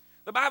here.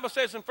 The Bible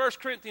says in 1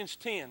 Corinthians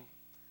 10,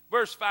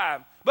 verse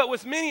 5, but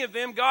with many of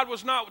them, God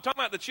was not, we're talking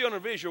about the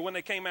children of Israel when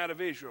they came out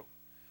of Israel.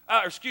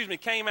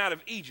 Came out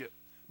of Egypt.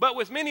 But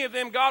with many of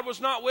them, God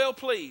was not well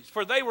pleased,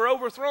 for they were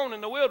overthrown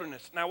in the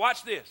wilderness. Now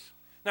watch this.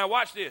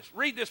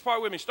 Read this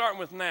part with me, starting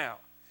with now.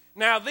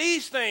 Now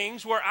these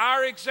things were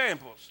our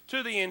examples,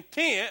 to the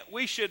intent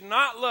we should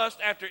not lust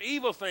after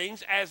evil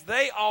things as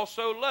they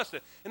also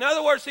lusted. In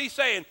other words, he's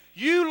saying,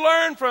 you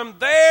learn from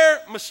their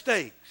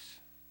mistakes.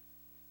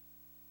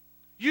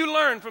 You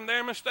learn from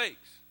their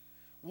mistakes.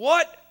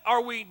 What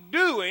are we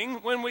doing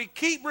when we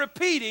keep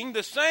repeating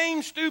the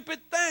same stupid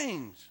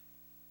things?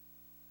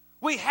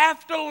 We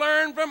have to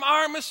learn from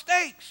our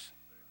mistakes.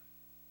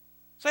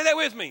 Say that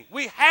with me.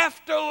 We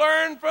have to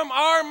learn from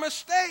our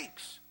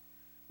mistakes.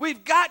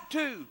 We've got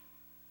to.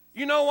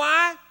 You know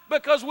why?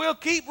 Because we'll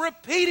keep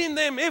repeating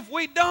them if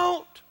we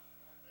don't.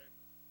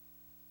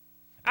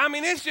 I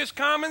mean, it's just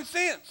common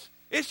sense.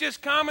 It's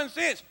just common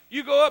sense.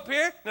 You go up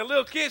here, and a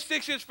little kid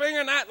sticks his finger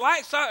in that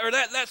light socket, or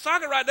that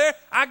socket right there,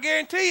 I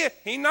guarantee you,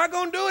 he's not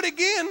going to do it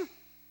again.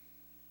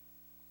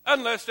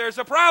 Unless there's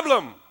a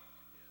problem.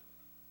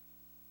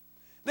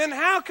 Then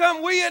how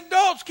come we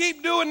adults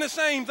keep doing the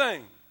same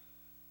thing?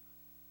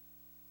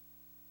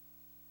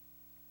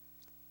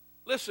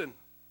 Listen,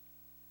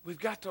 we've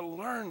got to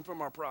learn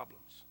from our problems.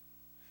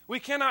 We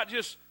cannot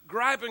just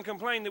gripe and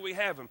complain that we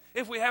have them.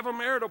 If we have a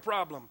marital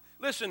problem,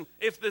 listen,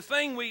 if the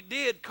thing we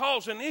did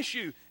caused an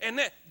issue, and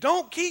that,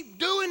 don't keep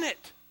doing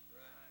it.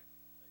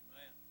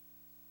 Right.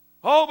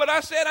 Oh, but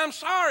I said I'm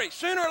sorry.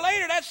 Sooner or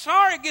later, that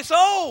sorry gets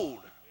old.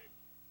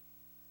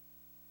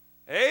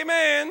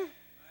 Amen.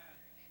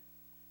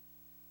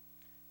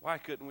 Why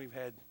couldn't we have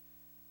had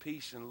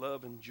peace and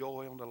love and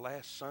joy on the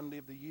last Sunday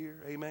of the year?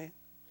 Amen.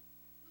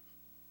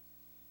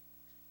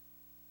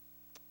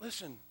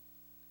 Listen,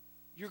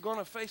 you're going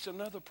to face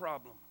another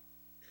problem.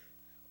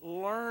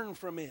 Learn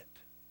from it,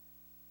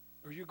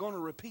 or you're going to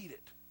repeat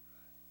it.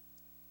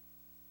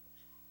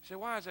 You say,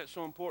 why is that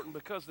so important?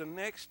 Because the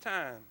next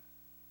time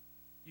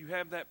you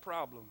have that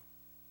problem,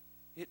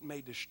 it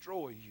may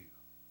destroy you.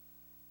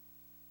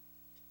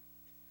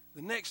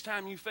 The next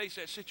time you face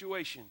that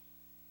situation,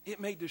 it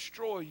may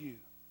destroy you.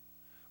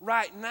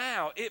 right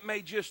now, it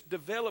may just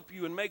develop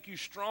you and make you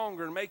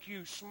stronger and make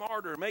you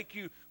smarter, make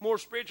you more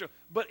spiritual.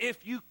 But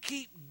if you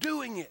keep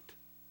doing it,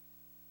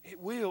 it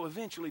will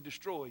eventually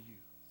destroy you.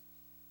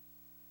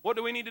 What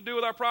do we need to do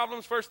with our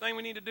problems? First thing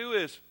we need to do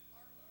is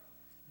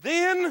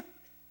then,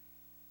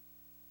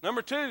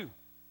 number 2,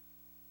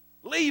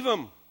 leave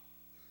them.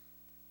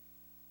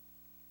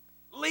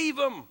 Leave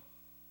them.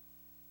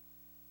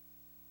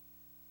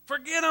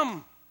 Forget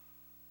them.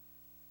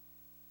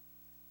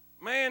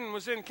 Man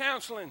was in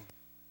counseling.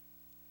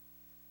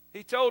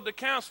 He told the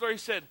counselor, he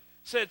said,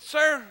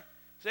 "Sir,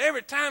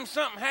 every time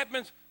something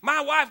happens,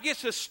 my wife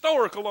gets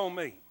historical on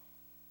me."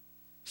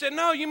 He said,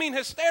 "No, you mean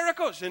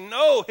hysterical?" He said,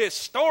 "No,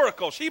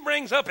 historical. She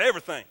brings up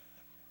everything."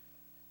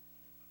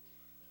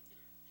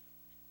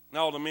 And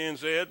all the men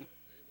said,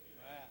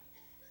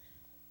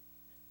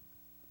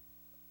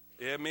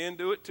 "Yeah, men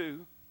do it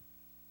too."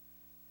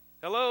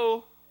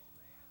 Hello?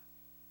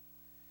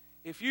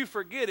 If you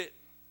forget it,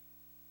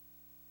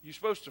 you're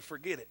supposed to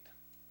forget it.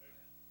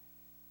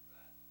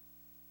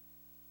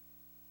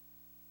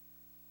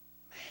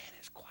 Man,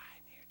 it's quiet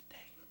in here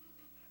today.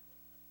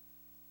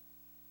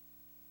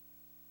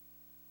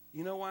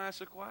 You know why it's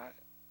so quiet?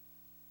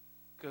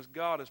 Because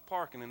God is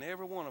parking in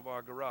every one of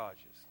our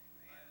garages.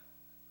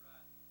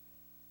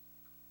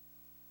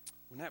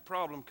 When that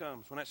problem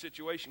comes, when that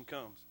situation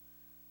comes,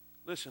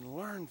 listen,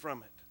 learn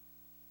from it.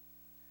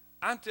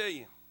 I tell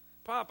you,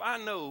 Pop, I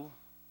know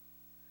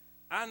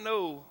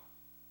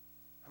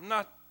I'm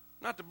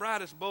not the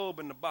brightest bulb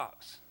in the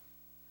box,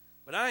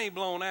 but I ain't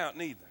blown out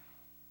neither.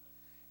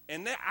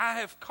 And that I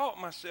have caught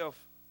myself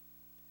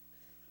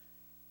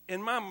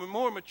in my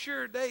more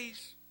mature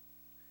days.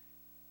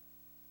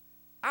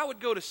 I would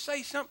go to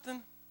say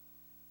something,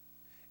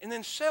 and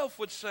then self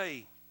would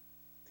say,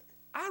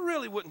 "I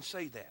really wouldn't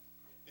say that."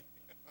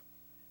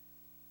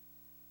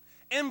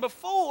 And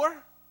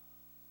before,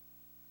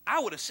 I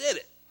would have said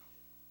it.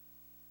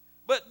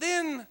 But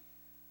then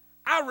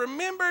I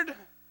remembered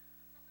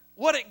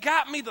what it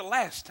got me the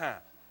last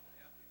time.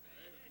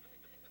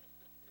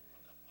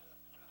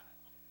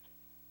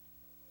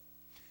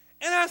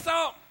 And I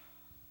thought,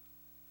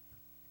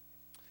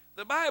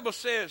 the Bible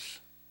says,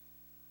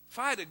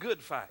 fight a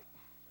good fight.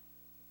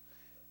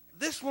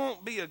 This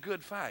won't be a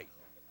good fight.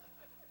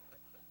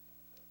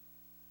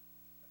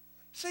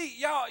 See,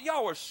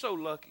 y'all are so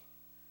lucky.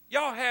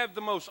 Y'all have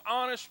the most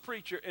honest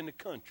preacher in the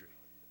country.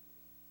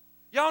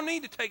 Y'all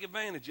need to take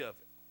advantage of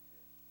it.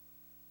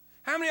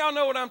 How many of y'all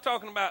know what I'm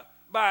talking about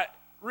by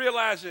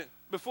realizing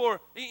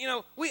before,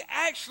 we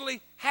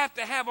actually have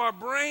to have our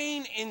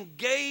brain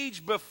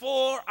engaged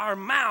before our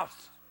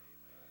mouth.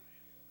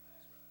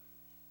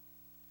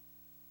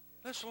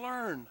 Let's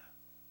learn.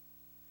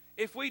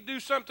 If we do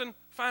something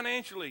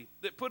financially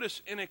that put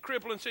us in a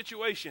crippling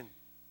situation,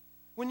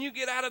 when you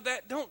get out of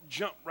that, don't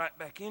jump right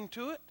back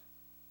into it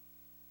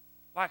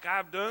like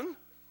I've done.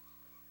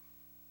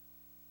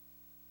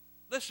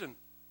 Listen,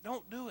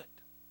 don't do it.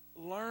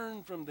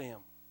 Learn from them.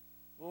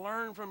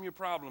 Learn from your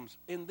problems,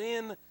 and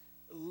then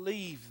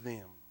leave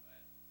them.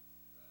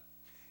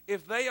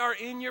 If they are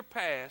in your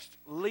past,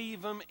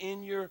 leave them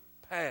in your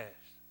past.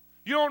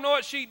 You don't know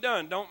what she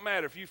done, don't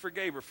matter. If you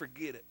forgave her,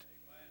 forget it.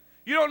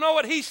 You don't know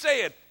what he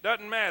said,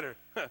 doesn't matter.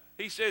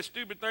 He says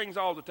stupid things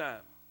all the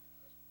time.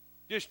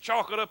 Just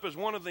chalk it up as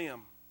one of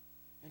them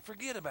and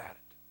forget about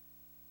it.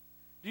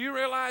 Do you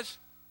realize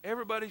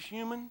everybody's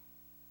human?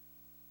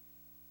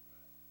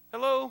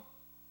 Hello?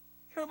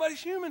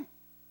 Everybody's human.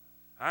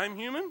 I'm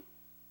human.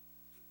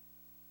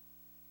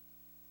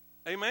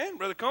 Amen.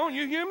 Brother Cohen,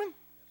 you human?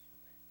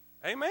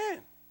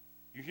 Amen.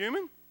 You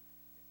human?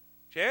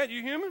 Chad,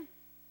 you human?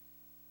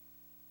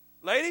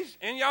 Ladies,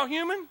 and y'all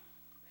human?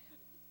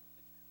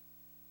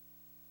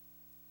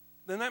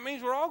 Then that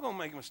means we're all going to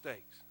make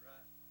mistakes.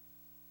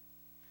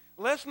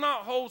 Let's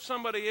not hold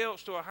somebody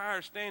else to a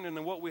higher standard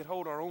than what we'd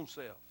hold our own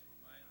self.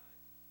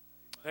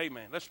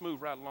 Amen. Let's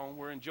move right along.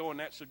 We're enjoying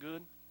that so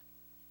good.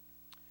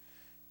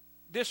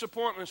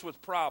 Disappointments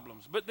with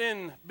problems. But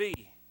then B,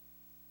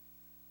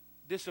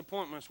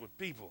 disappointments with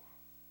people.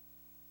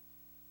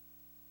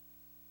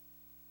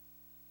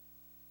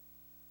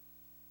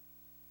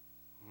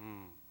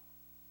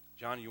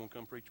 Johnny, you want to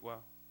come preach a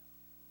while?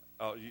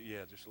 Oh,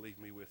 yeah, just leave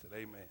me with it.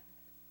 Amen.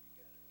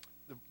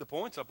 The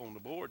point's up on the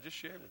board. Just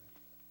share it.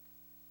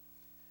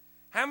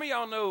 How many of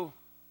y'all know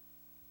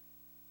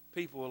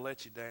people will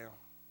let you down?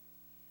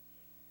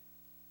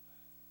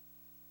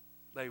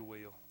 They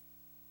will.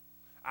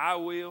 I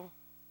will.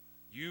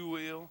 You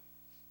will.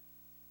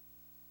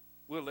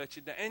 We'll let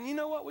you down. And you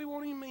know what? We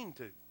won't even mean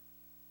to.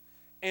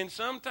 And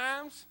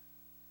sometimes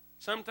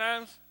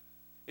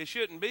it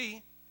shouldn't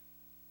be,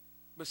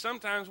 but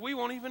sometimes we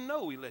won't even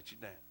know we let you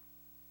down.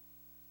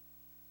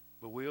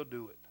 But we'll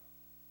do it.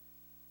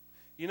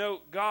 You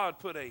know, God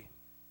put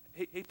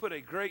He put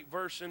a great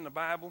verse in the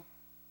Bible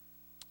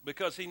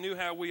because He knew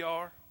how we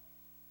are.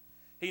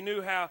 He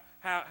knew how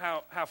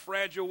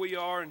fragile we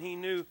are, and He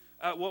knew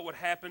what would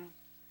happen.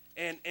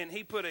 And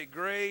He put a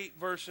great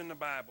verse in the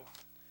Bible.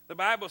 The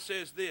Bible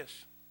says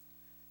this.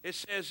 It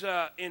says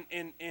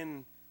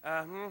in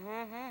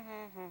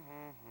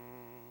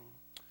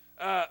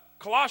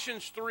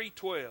Colossians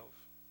 3:12.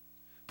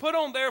 Put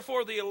on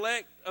therefore the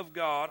elect of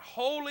God,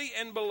 holy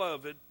and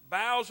beloved,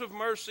 bowels of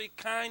mercy,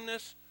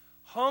 kindness,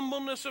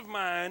 humbleness of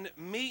mind,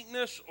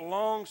 meekness,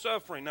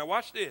 long-suffering. Now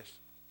watch this.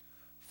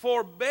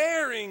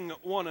 Forbearing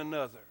one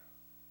another.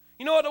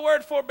 You know what the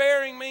word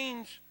forbearing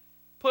means?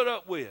 Put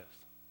up with.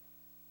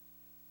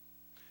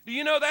 Do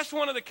you know that's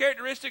one of the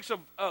characteristics of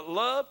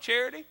love,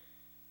 charity,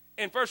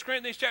 in 1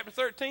 Corinthians chapter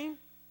 13?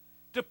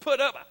 To put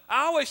up.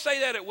 I always say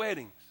that at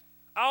weddings.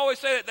 I always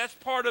say that that's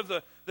part of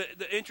the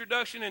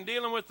introduction and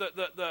dealing with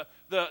the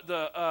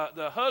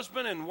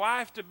husband and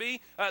wife to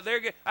be.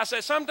 I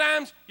said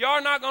sometimes y'all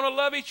are not going to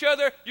love each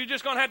other. You're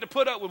just going to have to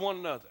put up with one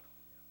another.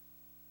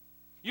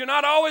 You're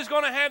not always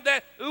going to have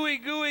that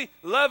ooey gooey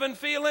loving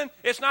feeling.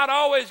 It's not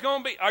always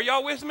going to be. Are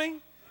y'all with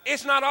me?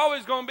 It's not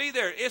always going to be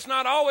there. It's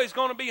not always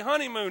going to be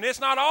honeymoon. It's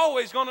not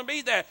always going to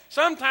be that.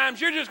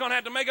 Sometimes you're just going to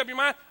have to make up your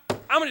mind.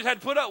 I'm going to just have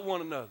to put up with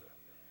one another.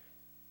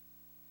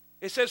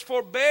 It says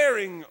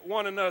forbearing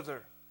one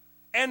another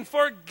and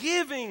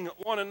forgiving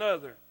one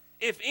another.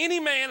 If any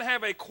man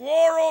have a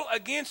quarrel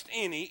against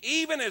any,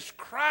 even as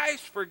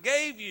Christ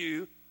forgave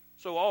you,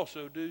 so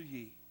also do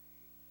ye.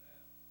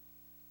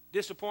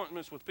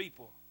 Disappointments with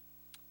people.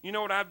 You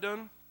know what I've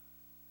done?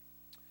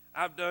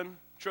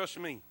 Trust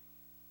me.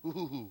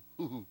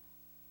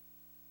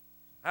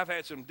 I've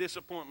had some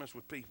disappointments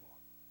with people.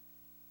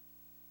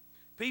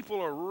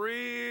 People are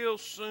real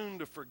soon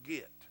to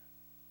forget.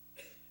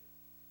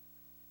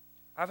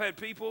 I've had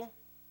people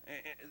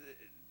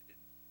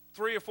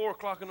 3 or 4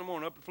 o'clock in the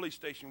morning up at the police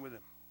station with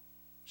them.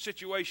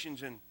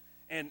 Situations and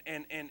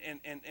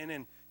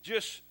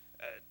just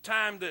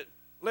time that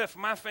left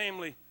my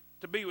family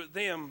to be with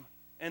them,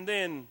 and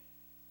then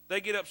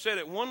they get upset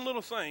at one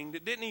little thing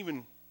that didn't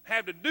even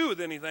have to do with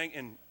anything,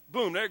 and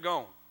boom, they're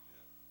gone.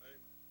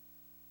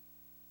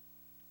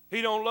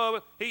 He don't love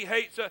it. He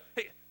hates it.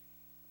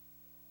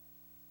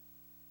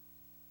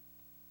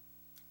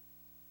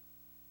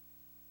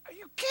 Are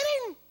you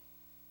kidding?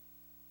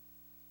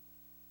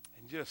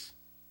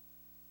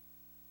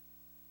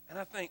 And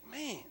I think,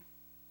 man,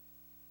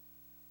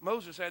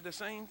 Moses had the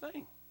same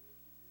thing.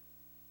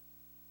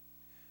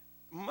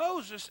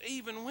 Moses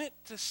even went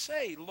to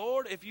say,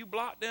 Lord, if you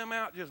blot them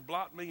out, just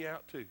blot me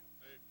out too.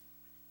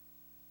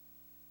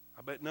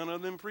 I bet none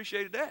of them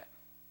appreciated that.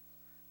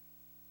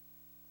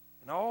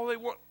 And all they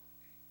want.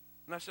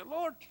 And I said,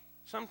 Lord,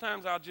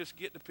 sometimes I'll just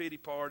get the pity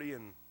party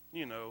and,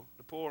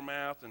 the poor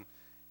mouth.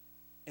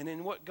 And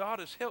then what God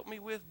has helped me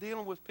with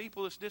dealing with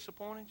people that's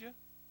disappointed you,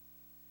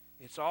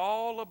 it's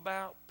all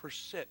about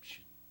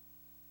perception.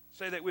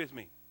 Say that with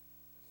me.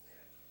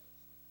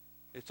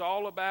 It's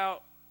all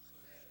about,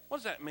 what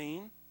does that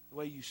mean? The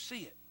way you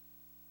see it.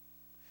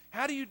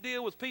 How do you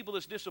deal with people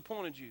that's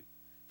disappointed you?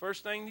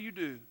 First thing you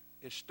do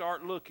is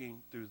start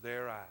looking through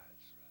their eyes.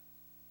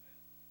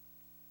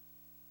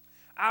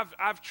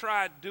 I've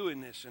tried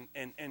doing this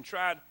and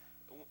tried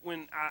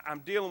when I'm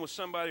dealing with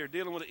somebody or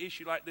dealing with an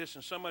issue like this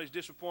and somebody's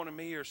disappointed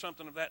me or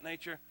something of that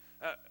nature.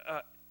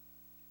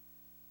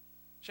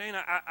 Shane,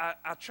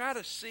 I try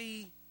to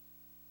see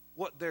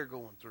what they're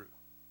going through.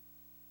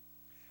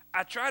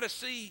 I try to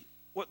see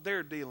what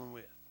they're dealing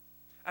with.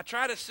 I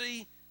try to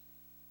see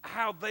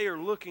how they are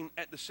looking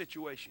at the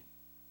situation.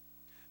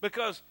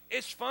 Because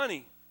it's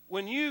funny,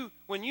 when you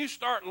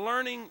start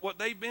learning what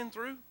they've been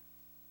through,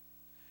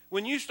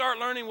 when you start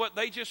learning what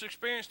they just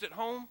experienced at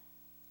home,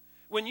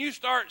 when you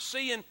start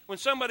seeing when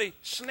somebody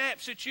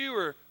snaps at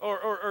you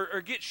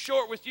or gets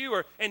short with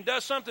you and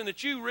does something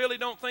that you really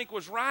don't think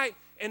was right,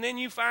 and then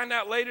you find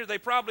out later they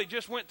probably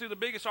just went through the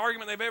biggest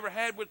argument they've ever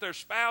had with their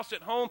spouse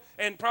at home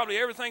and probably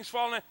everything's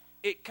falling out,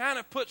 it kind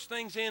of puts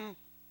things in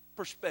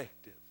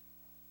perspective.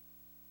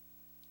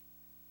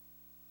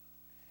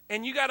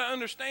 And you got to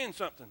understand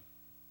something.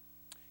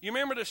 You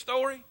remember the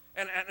story?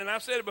 And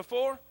I've said it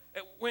before.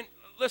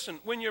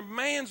 When your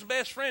man's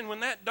best friend,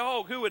 when that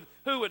dog who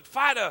would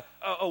fight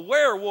a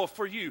werewolf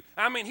for you,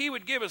 he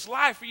would give his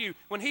life for you.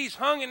 When he's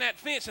hung in that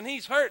fence and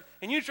he's hurt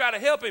and you try to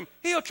help him,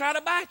 he'll try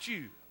to bite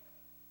you.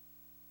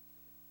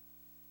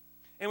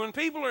 And when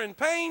people are in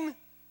pain,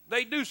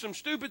 they do some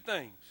stupid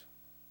things.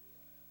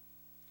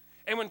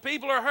 And when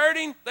people are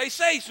hurting, they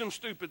say some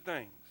stupid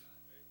things.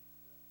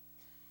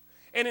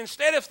 And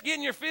instead of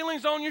getting your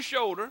feelings on your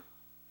shoulder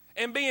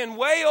and being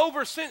way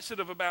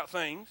oversensitive about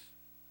things,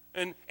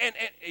 and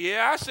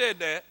yeah, I said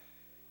that,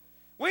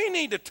 we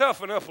need to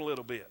toughen up a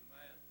little bit.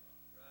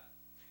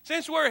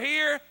 Since we're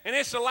here and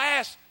it's the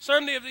last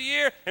Sunday of the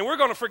year and we're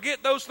going to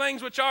forget those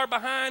things which are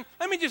behind,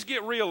 let me just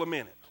get real a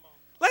minute.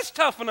 Let's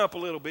toughen up a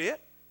little bit.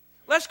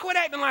 Let's quit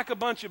acting like a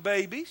bunch of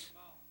babies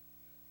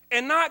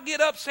and not get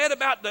upset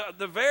about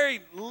the very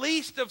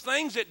least of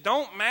things that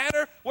don't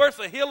matter, worth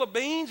a hill of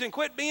beans, and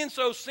quit being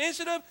so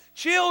sensitive.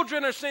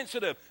 Children are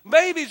sensitive.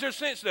 Babies are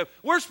sensitive.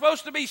 We're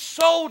supposed to be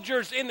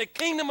soldiers in the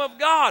kingdom of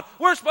God.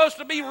 We're supposed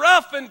to be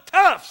rough and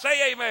tough.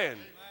 Say amen.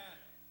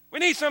 We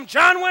need some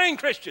John Wayne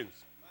Christians.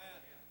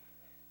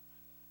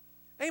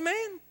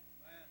 Amen.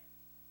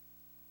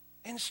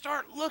 And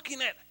start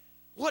looking at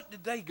What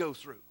did they go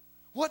through?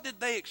 What did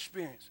they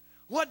experience?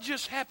 What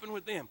just happened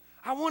with them?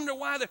 I wonder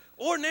why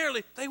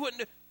ordinarily they wouldn't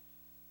do.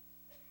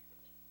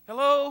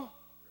 Hello?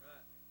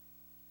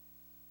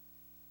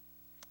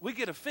 We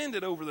get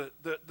offended over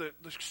the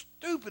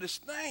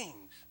stupidest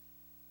things.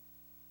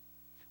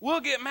 We'll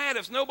get mad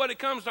if nobody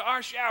comes to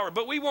our shower,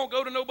 but we won't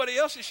go to nobody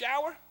else's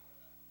shower.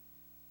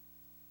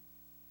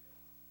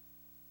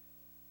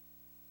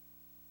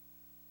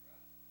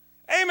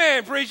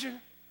 Amen, preacher.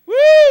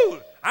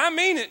 Woo! I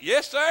mean it.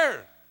 Yes,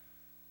 sir.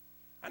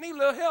 I need a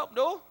little help,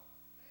 though.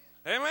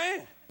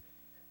 Amen.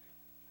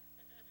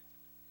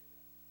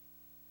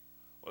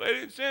 Well, they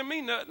didn't send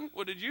me nothing.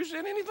 Well, did you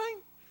send anything?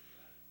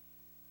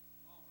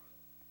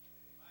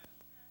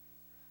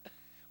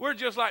 We're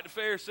just like the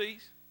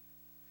Pharisees.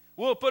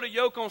 We'll put a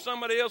yoke on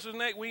somebody else's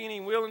neck we ain't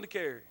even willing to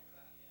carry.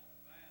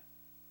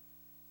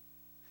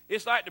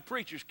 It's like the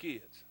preacher's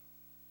kids.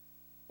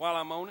 While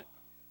I'm on it.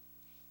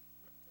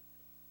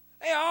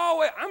 Hey,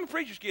 I'm a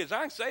preacher's kids.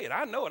 I can say it.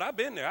 I know it. I've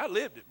been there. I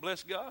lived it.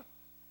 Bless God.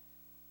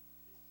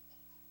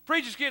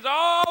 Preacher's kids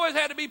always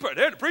had to be.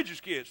 They're the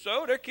preacher's kids,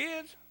 so they're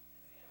kids.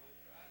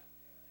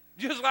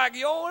 Just like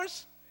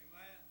yours.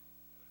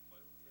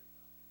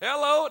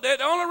 Hello.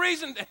 The only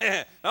reason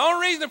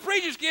the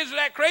preacher's kids are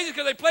that crazy is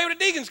because they play with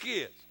the deacon's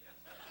kids.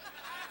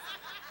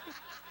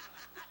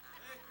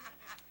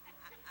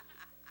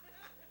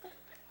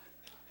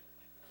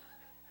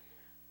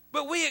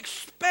 But we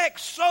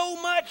expect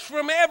so much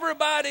from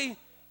everybody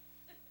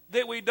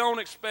that we don't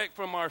expect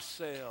from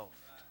ourselves.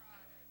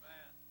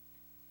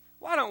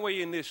 Why don't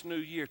we in this new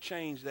year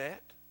change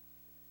that?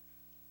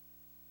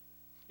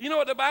 You know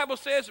what the Bible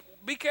says?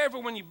 Be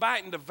careful when you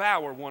bite and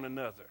devour one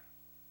another,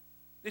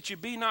 that you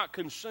be not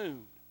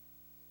consumed.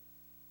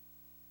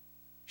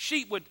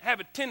 Sheep would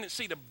have a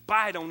tendency to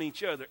bite on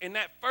each other, and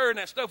that fur and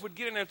that stuff would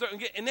get in their throat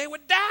and they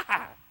would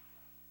die.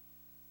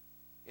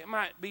 It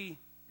might be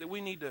that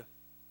we need to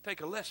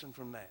take a lesson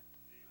from that.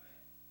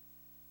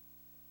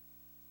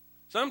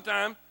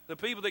 Sometimes the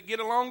people that get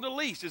along the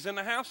least is in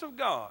the house of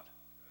God.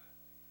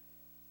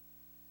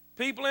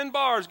 People in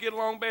bars get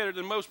along better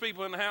than most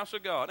people in the house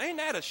of God. Ain't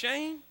that a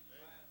shame?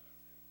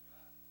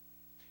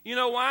 You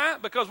know why?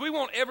 Because we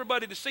want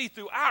everybody to see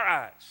through our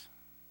eyes.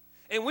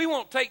 And we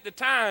won't take the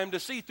time to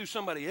see through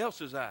somebody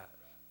else's eyes.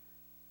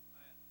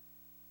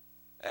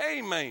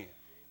 Amen.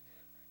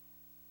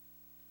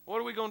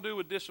 What are we going to do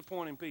with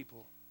disappointing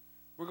people?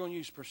 We're going to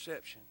use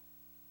perception.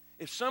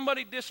 If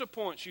somebody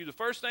disappoints you, the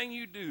first thing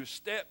you do is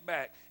step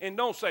back and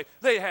don't say,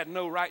 they had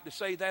no right to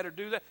say that or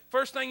do that.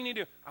 First thing you need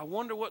to do, I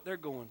wonder what they're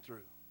going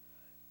through.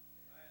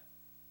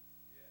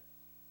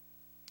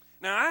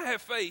 Now, I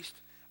have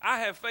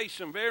faced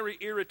some very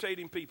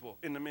irritating people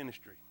in the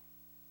ministry.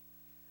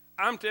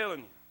 I'm telling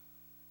you.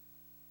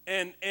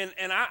 And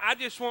I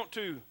just want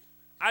to,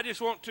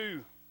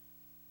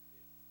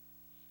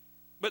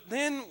 but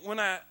then when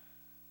I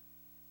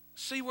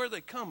see where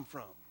they come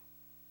from,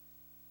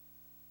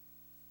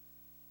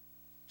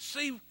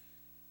 see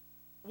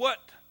what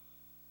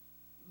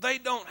they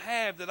don't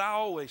have that I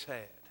always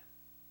had,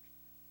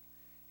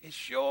 it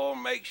sure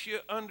makes you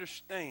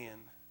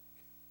understand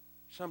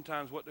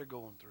sometimes what they're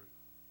going through.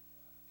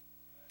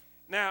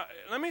 Now,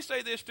 let me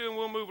say this too, and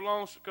we'll move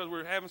along because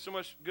we're having so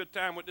much good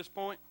time with this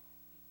point.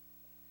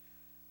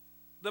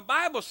 The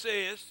Bible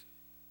says,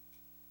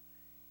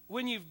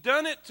 when you've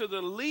done it to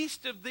the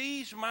least of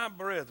these, my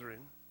brethren,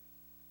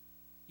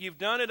 you've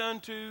done it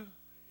unto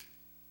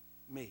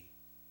me.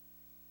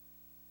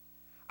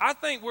 I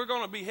think we're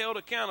going to be held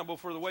accountable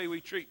for the way we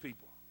treat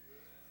people.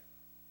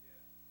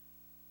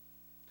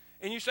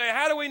 And you say,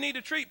 how do we need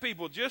to treat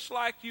people? Just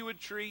like you would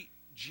treat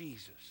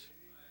Jesus.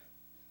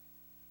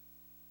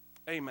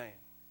 Amen.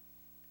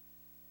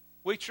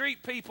 We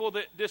treat people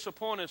that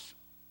disappoint us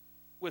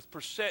with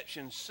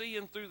perception,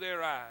 seeing through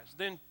their eyes.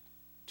 Then,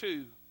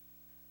 two,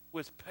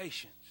 with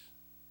patience.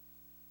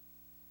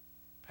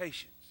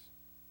 Patience.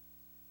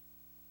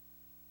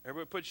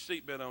 Everybody put your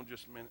seatbelt on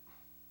just a minute.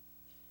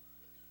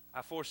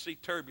 I foresee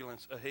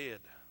turbulence ahead.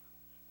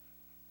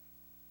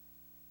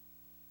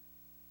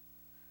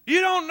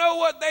 You don't know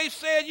what they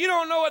said. You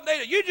don't know what they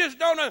did. You just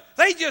don't know.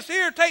 They just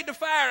irritate the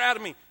fire out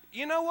of me.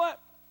 You know what?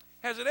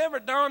 Has it ever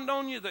dawned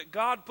on you that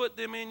God put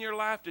them in your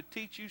life to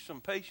teach you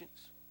some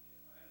patience?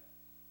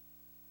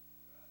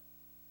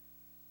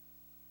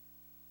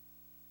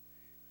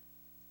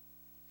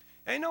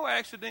 Ain't no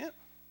accident.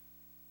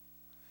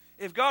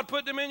 If God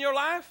put them in your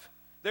life,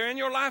 they're in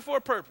your life for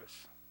a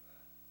purpose.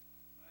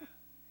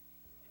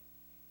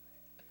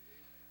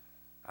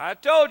 I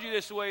told you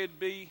this is the way it'd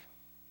be.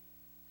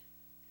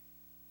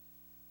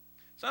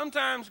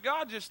 Sometimes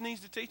God just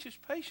needs to teach us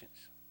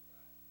patience.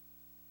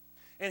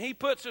 And He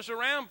puts us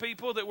around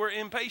people that we're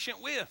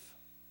impatient with.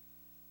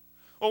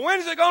 Well, when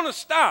is it going to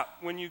stop?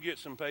 When you get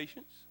some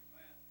patience.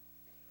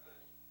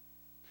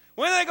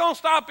 When are they going to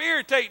stop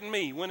irritating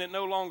me? When it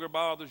no longer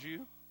bothers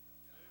you.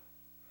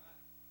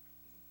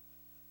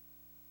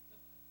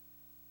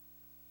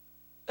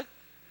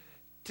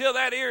 Till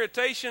that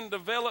irritation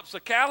develops a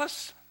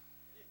callus.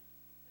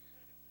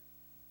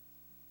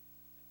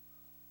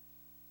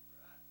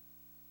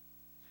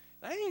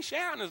 I ain't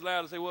shouting as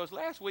loud as they was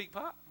last week,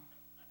 Pop.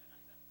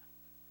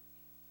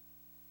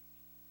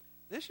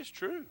 This is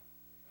true.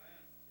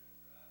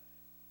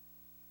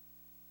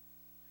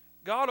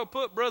 God will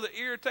put Brother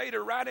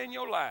Irritator right in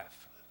your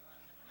life.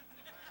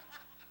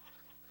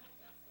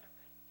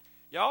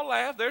 Y'all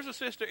laugh. There's a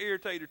Sister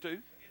Irritator too.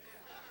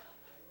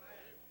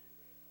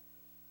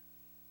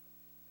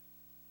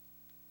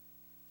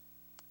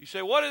 You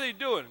say, what are they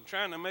doing?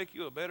 Trying to make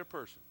you a better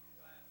person.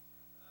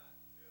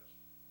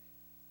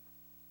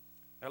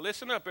 Now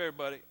listen up,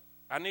 everybody.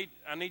 I need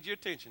your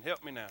attention.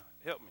 Help me now.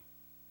 Help me.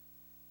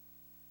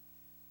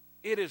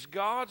 It is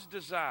God's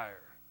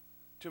desire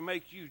to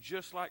make you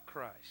just like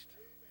Christ.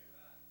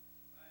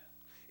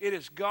 It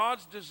is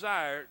God's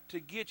desire to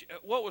get you.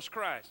 What was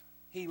Christ?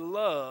 He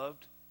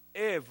loved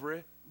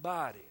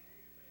everybody.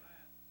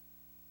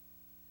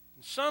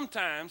 And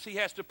sometimes he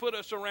has to put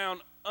us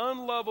around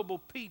unlovable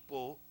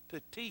people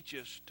to teach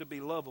us to be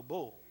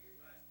lovable.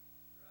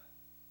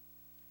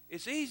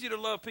 It's easy to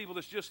love people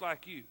that's just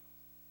like you.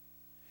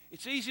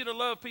 It's easy to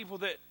love people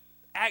that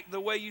act the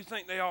way you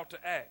think they ought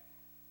to act.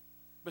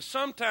 But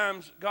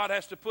sometimes God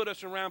has to put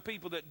us around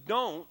people that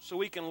don't so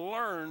we can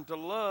learn to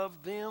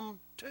love them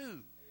too.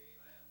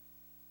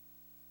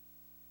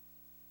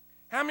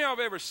 How many of y'all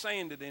have ever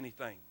sanded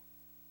anything?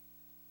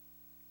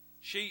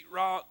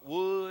 Sheetrock,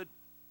 wood.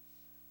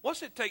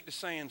 What's it take to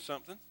sand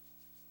something?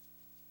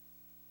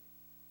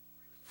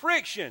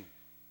 Friction.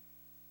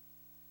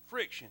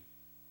 Friction.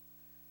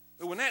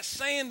 But when that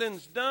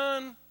sanding's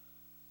done,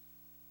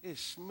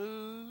 it's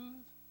smooth.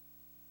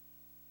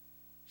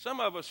 Some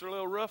of us are a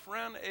little rough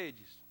around the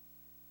edges.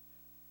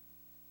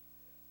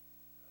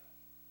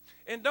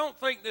 And don't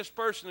think this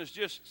person is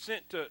just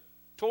sent to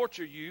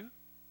torture you.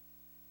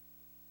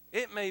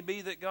 It may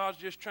be that God's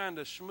just trying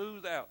to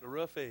smooth out the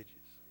rough edges.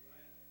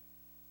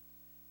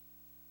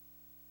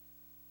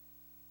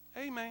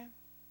 Amen.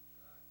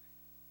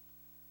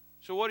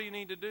 So what do you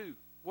need to do?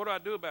 What do I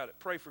do about it?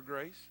 Pray for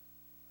grace.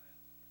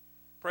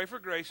 Pray for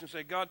grace and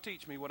say, God,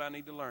 teach me what I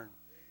need to learn.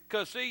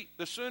 Because, see,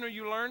 the sooner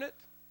you learn it,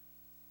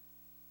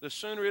 the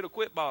sooner it'll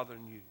quit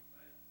bothering you.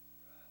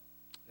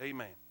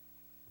 Amen.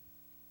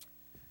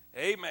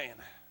 Amen.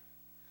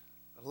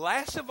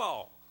 Last of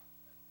all,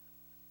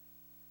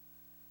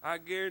 I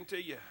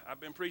guarantee you, I've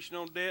been preaching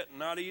on debt and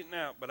not eating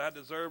out, but I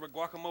deserve a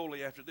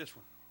guacamole after this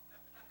one.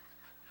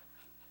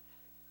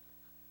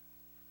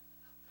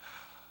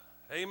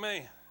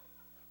 Amen.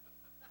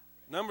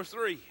 Number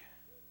 3.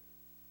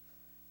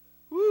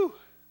 Woo.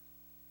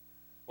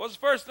 What's the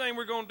first thing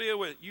we're going to deal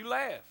with? You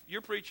laugh.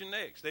 You're preaching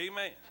next.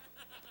 Amen.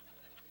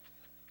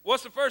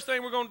 What's the first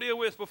thing we're going to deal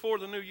with before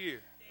the new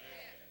year?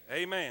 Death.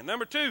 Amen.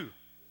 Number 2.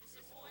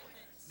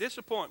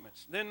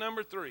 Disappointments. Then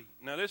number 3.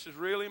 Now this is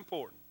really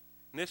important.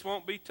 And this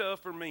won't be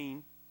tough or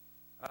mean,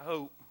 I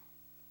hope.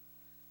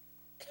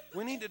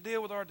 We need to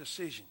deal with our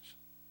decisions.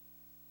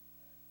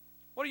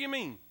 What do you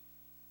mean?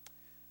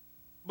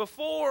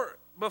 Before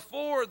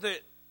that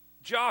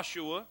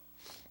Joshua,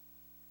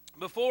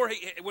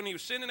 when he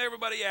was sending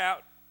everybody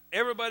out,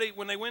 everybody,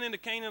 when they went into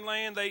Canaan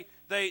land,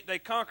 they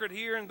conquered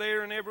here and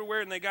there and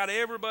everywhere, and they got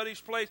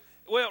everybody's place.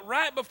 Well,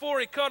 right before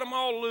he cut them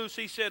all loose,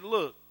 he said,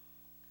 look,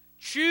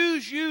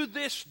 choose you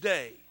this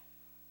day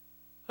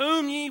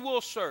whom ye will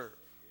serve.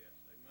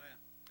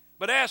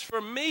 But as for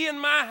me and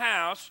my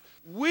house,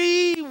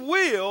 we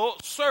will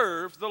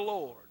serve the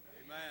Lord.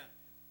 Amen.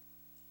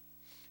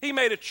 He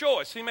made a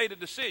choice. He made a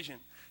decision.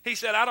 He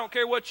said, I don't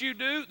care what you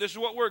do, this is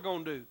what we're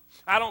going to do.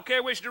 I don't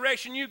care which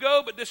direction you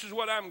go, but this is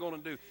what I'm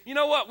going to do. You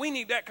know what? We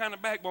need that kind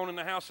of backbone in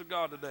the house of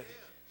God today.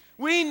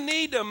 We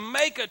need to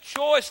make a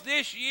choice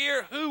this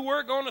year who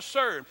we're going to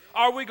serve.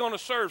 Are we going to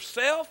serve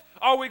self?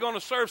 Are we going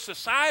to serve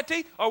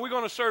society? Are we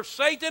going to serve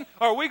Satan?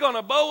 Are we going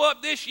to bow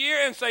up this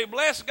year and say,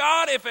 bless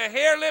God, if a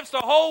hair lifts the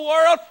whole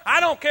world, I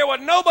don't care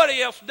what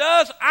nobody else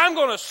does, I'm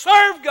going to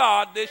serve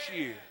God this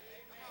year.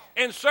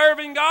 And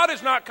serving God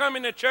is not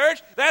coming to church,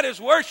 that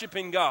is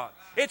worshiping God.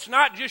 It's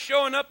not just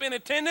showing up in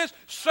attendance.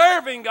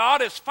 Serving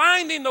God is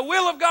finding the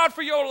will of God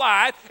for your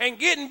life and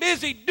getting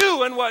busy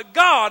doing what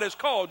God has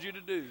called you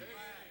to do.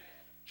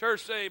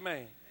 Church, say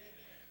amen.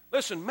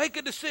 Listen, make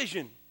a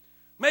decision.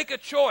 Make a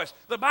choice.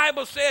 The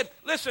Bible said,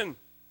 listen,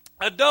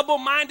 a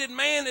double-minded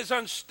man is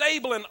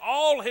unstable in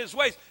all his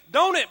ways.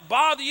 Don't it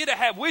bother you to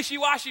have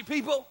wishy-washy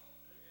people?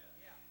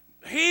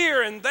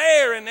 Here and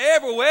there and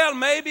everywhere. Well,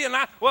 maybe, and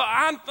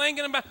I'm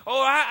thinking about,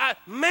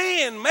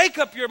 man, make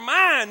up your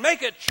mind.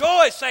 Make a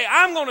choice. Say,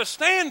 I'm going to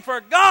stand for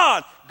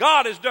God.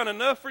 God has done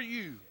enough for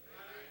you.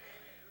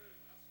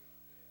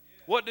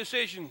 What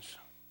decisions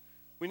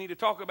we need to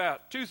talk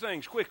about? 2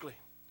 things quickly.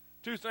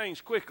 2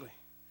 things quickly.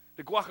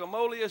 The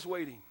guacamole is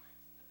waiting.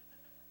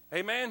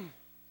 Amen?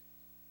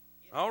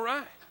 All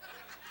right.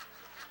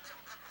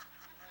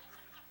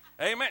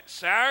 Amen.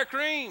 Sour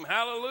cream.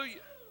 Hallelujah.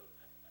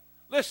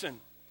 Listen,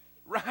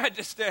 write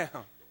this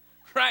down.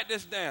 Write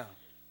this down.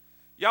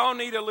 Y'all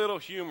need a little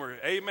humor.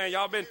 Amen.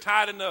 Y'all been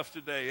tight enough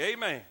today.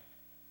 Amen.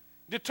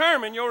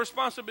 Determine your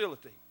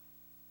responsibility.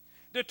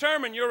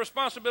 Determine your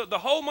responsibility. The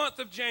whole month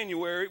of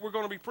January, we're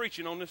going to be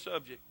preaching on this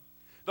subject.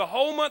 The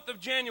whole month of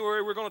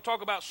January, we're going to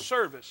talk about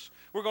service.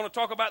 We're going to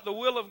talk about the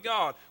will of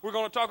God. We're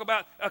going to talk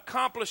about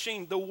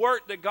accomplishing the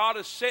work that God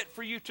has set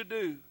for you to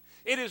do.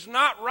 It is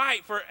not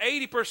right for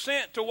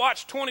 80% to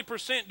watch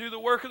 20% do the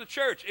work of the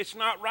church. It's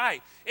not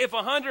right. If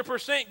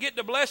 100% get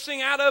the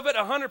blessing out of it,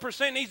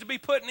 100% needs to be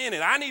put in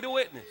it. I need a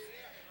witness.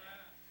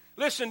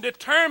 Listen,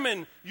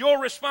 determine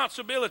your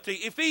responsibility.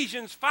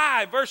 Ephesians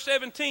 5, verse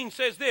 17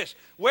 says this,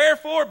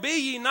 "Wherefore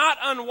be ye not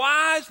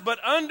unwise, but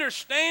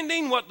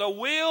understanding what the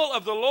will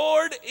of the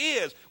Lord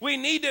is." We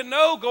need to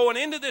know going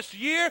into this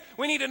year,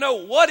 we need to know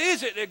what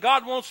is it that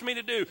God wants me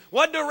to do?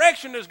 What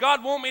direction does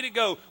God want me to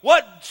go?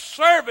 What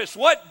service,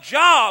 what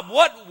job,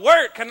 what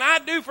work can I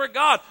do for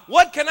God?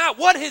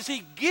 What has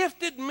He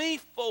gifted me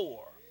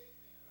for?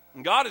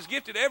 And God has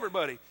gifted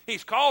everybody.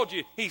 He's called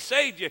you. He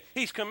saved you.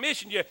 He's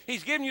commissioned you.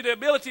 He's given you the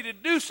ability to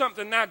do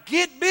something. Now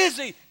get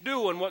busy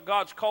doing what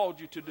God's called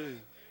you to do.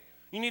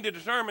 You need to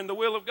determine the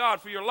will of God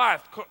for your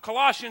life.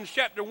 Colossians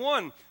chapter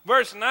 1,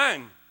 verse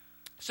 9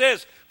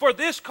 says, "For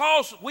this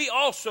cause we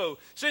also,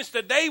 since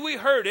the day we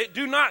heard it,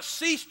 do not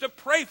cease to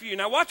pray for you."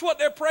 Now watch what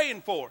they're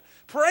praying for.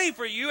 Pray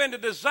for you and to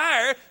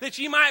desire that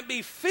ye might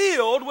be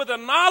filled with the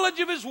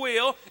knowledge of His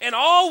will and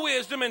all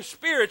wisdom and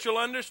spiritual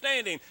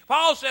understanding.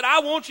 Paul said, I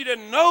want you to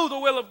know the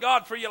will of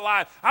God for your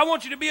life. I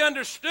want you to be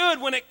understood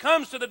when it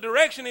comes to the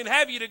direction He'd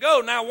have you to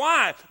go. Now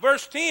why?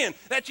 Verse 10,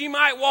 "That ye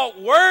might walk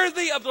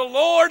worthy of the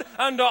Lord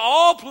unto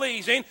all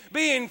pleasing,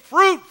 being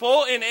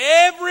fruitful in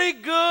every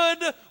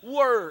good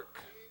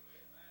work."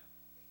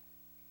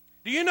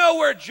 Do you know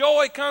where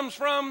joy comes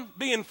from?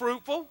 Being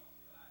fruitful.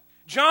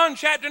 John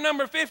chapter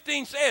number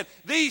 15 said,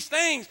 "These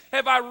things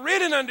have I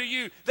written unto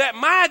you, that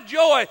my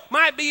joy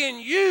might be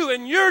in you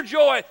and your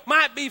joy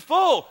might be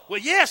full." Well,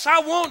 yes, I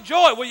want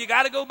joy. Well, you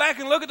got to go back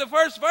and look at the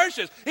first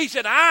verses. He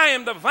said, "I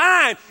am the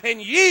vine and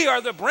ye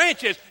are the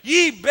branches.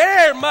 Ye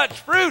bear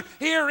much fruit.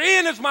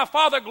 Herein is my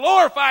Father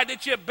glorified,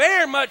 that ye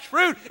bear much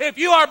fruit." If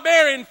you are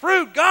bearing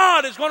fruit,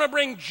 God is going to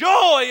bring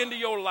joy into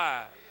your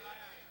life.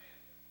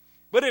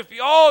 But if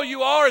all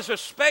you are is a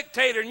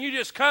spectator and you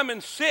just come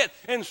and sit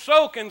and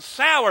soak and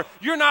sour,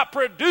 you're not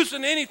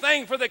producing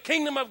anything for the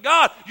kingdom of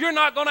God. You're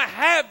not going to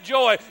have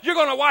joy. You're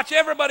going to watch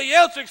everybody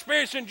else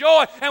experiencing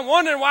joy and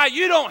wondering why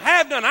you don't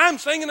have none. I'm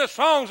singing the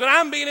songs and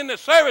I'm being in the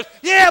service.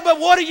 Yeah, but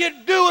what are you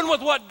doing with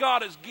what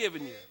God has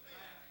given you?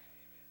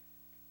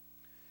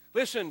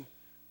 Listen,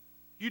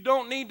 you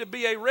don't need to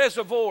be a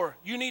reservoir.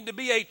 You need to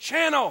be a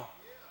channel.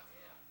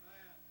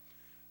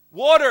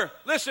 Water,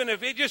 listen,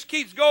 if it just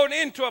keeps going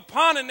into a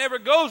pond and never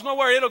goes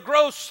nowhere, it'll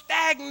grow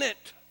stagnant.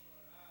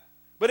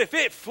 But if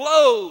it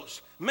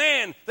flows,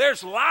 man,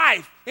 there's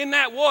life in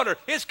that water.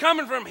 It's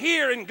coming from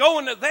here and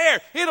going to there.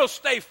 It'll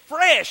stay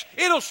fresh.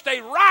 It'll stay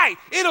right.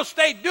 It'll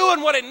stay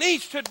doing what it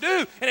needs to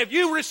do. And if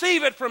you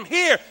receive it from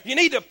here, you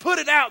need to put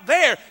it out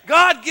there.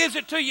 God gives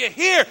it to you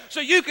here so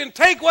you can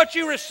take what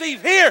you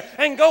receive here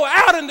and go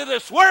out into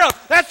this world.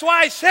 That's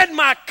why He said,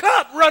 "My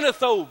cup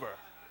runneth over."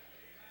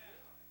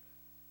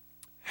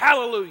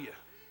 Hallelujah.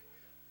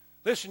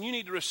 Listen, you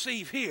need to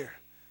receive here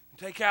and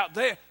take out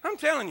there. I'm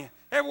telling you,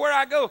 everywhere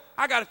I go,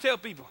 I got to tell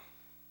people.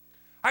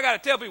 I got to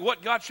tell people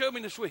what God showed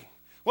me this week,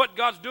 what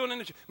God's doing in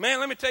the church. Man,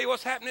 let me tell you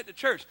what's happening at the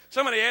church.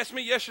 Somebody asked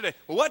me yesterday,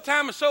 well, what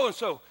time is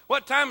so-and-so?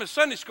 What time is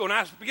Sunday school? And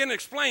I began to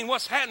explain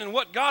what's happening,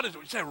 what God is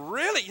doing. He said,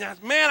 really?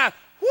 Man,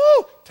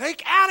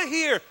 take out of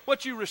here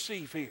what you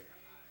receive here.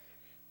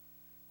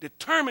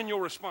 Determine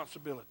your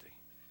responsibility.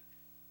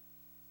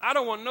 I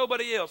don't want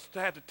nobody else to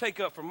have to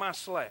take up for my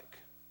slack.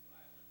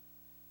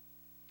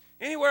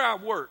 Anywhere I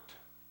worked,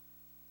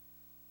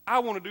 I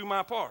want to do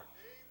my part.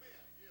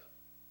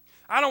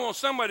 I don't want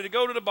somebody to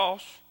go to the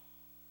boss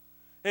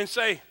and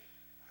say,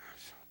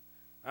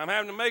 "I'm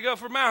having to make up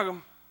for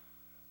Malcolm."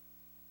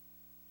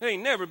 It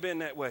ain't never been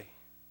that way.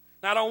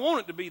 Now, I don't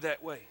want it to be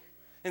that way.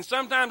 And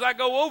sometimes I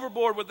go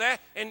overboard with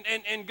that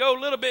and go a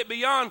little bit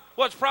beyond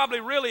what's probably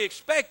really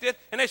expected.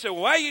 And they say,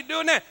 "Well, why are you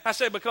doing that?" I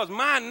say, "Because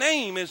my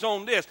name is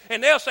on this."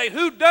 And they'll say,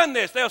 "Who done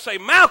this?" They'll say,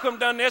 "Malcolm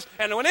done this."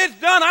 And when it's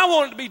done, I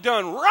want it to be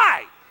done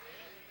right.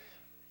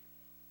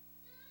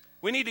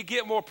 We need to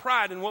get more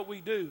pride in what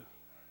we do.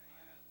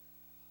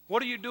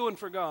 What are you doing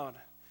for God?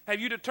 Have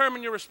you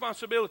determined your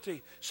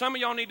responsibility? Some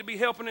of y'all need to be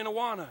helping in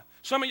Awana.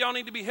 Some of y'all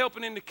need to be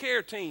helping in the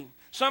care team.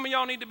 Some of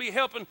y'all need to be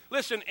helping,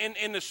 listen,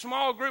 in the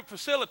small group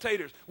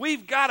facilitators.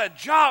 We've got a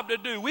job to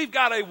do. We've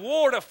got a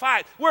war to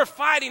fight. We're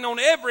fighting on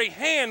every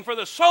hand for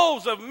the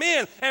souls of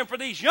men and for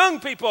these young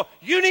people.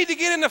 You need to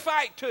get in the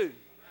fight too.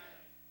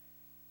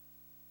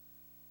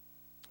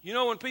 You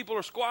know when people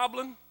are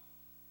squabbling?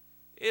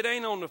 It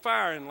ain't on the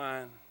firing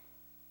line.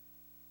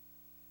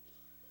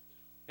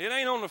 It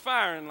ain't on the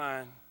firing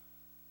line.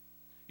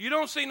 You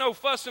don't see no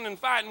fussing and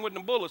fighting when the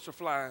bullets are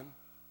flying.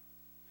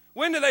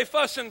 When do they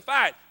fuss and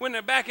fight? When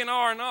they're back in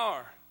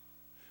R&R.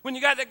 When you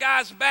got the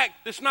guys back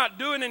that's not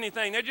doing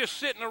anything, they're just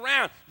sitting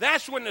around.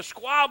 That's when the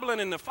squabbling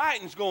and the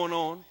fighting's going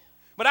on.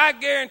 But I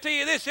guarantee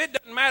you this, it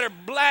doesn't matter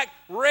black,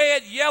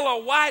 red,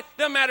 yellow, white,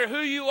 doesn't matter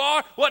who you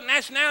are, what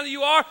nationality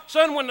you are.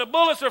 Son, when the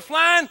bullets are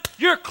flying,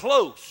 you're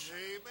close.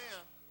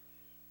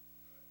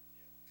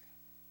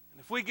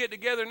 we get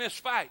together in this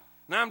fight,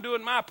 and I'm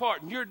doing my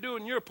part, and you're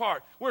doing your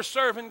part, we're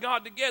serving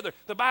God together.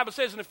 The Bible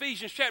says in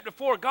Ephesians chapter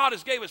 4, God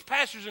has gave us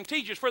pastors and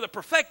teachers for the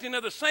perfecting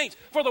of the saints,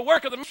 for the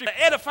work of the ministry,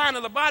 the edifying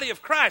of the body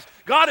of Christ.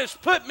 God has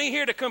put me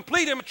here to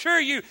complete and mature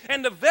you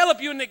and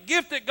develop you in the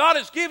gift that God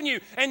has given you,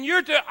 and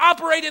you're to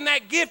operate in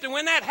that gift, and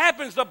when that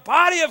happens, the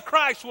body of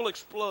Christ will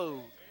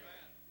explode.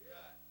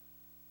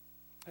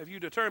 Have you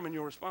determined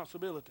your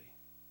responsibility?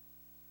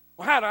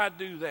 Well, how do I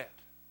do that?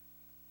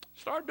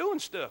 Start doing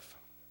stuff.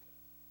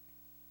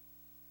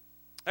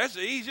 That's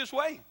the easiest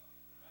way.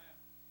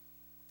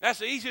 That's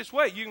the easiest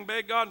way. You can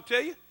beg God to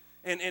tell you,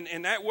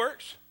 and that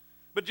works.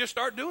 But just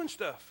start doing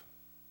stuff.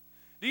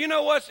 Do you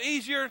know what's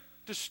easier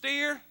to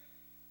steer?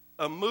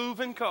 A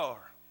moving car.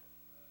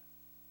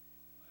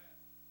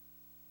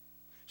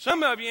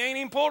 Some of you ain't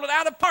even pulled it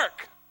out of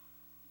park.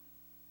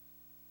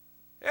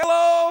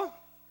 Hello?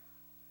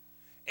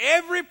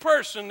 Every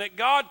person that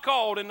God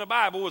called in the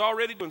Bible was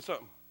already doing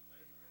something.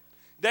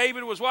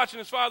 David was watching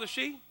his father's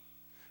sheep.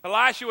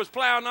 Elisha was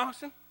plowing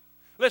oxen.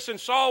 Listen,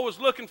 Saul was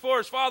looking for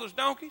his father's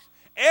donkeys.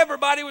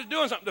 Everybody was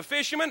doing something. The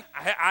fishermen,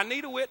 I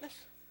need a witness.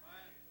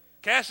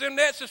 Cast them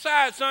nets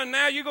aside, son.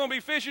 Now you're going to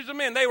be fishers of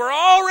men. They were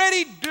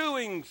already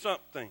doing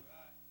something.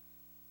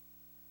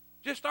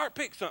 Just start,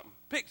 pick something.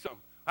 Pick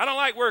something. I don't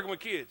like working with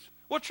kids.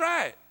 Well,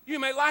 try it. You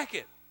may like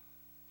it.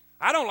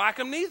 I don't like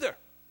them neither.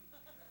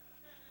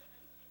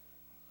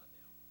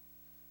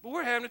 But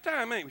we're having a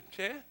time, ain't we,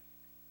 Chad?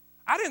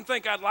 I didn't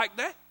think I'd like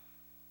that.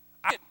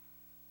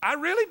 I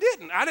really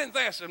didn't. I didn't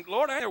think, I said,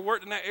 Lord, I ain't never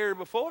worked in that area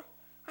before.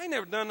 I ain't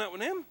never done that with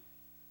them.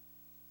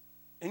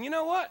 And you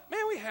know what?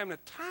 Man, we having a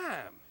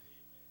time.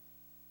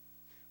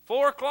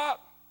 4:30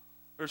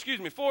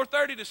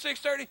 to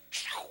 6:30,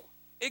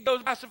 it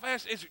goes by so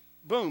fast, it's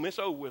boom, it's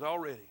over with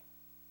already.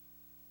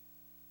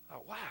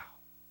 Oh, wow.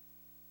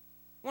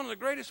 One of the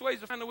greatest ways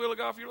to find the will of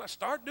God for your life,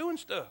 start doing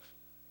stuff.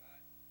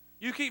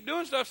 You keep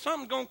doing stuff,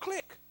 something's going to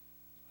click.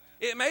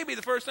 It may be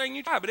the first thing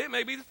you try, but it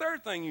may be the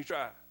third thing you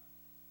try.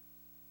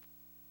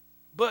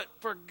 But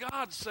for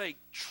God's sake,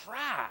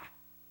 try.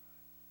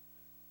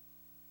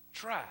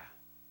 Try.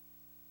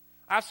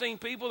 I've seen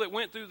people that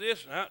went through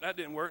this, no, that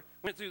didn't work.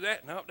 Went through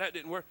that, no, that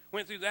didn't work.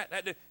 Went through that,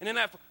 that didn't. And then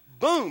that,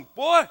 boom,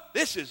 boy,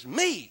 this is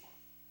me.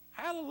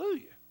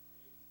 Hallelujah.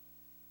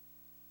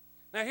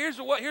 Now here's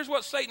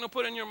what Satan will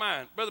put in your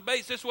mind. Brother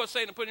Bates, this is what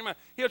Satan will put in your mind.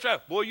 He'll try,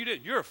 boy, you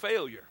did. You're a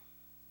failure.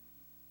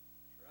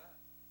 That's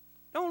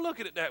right. Don't look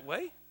at it that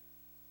way.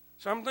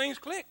 Some things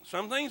click.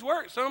 Some things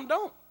work. Some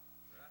don't.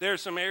 There are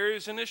some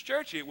areas in this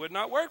church it would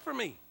not work for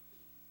me.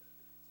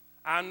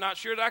 I'm not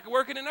sure that I could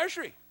work in a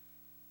nursery.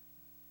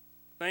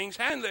 Things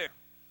happen there.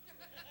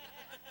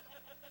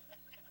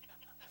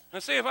 Now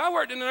see, if I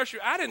worked in the nursery,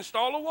 I'd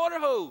install a water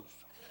hose.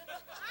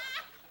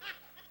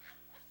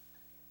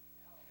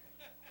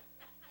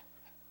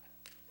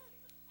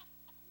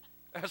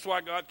 That's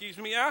why God keeps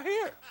me out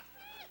here.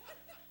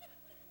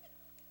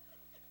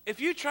 If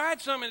you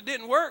tried something and it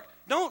didn't work,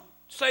 don't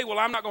say, well,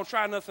 I'm not going to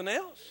try nothing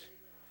else.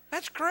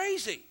 That's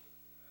crazy.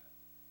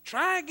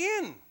 Try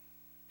again.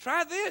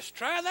 Try this.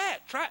 Try that.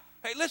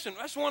 Hey, listen,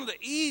 that's one of the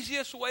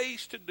easiest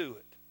ways to do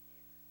it.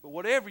 But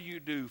whatever you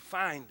do,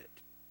 find it.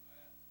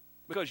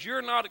 Because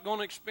you're not going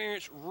to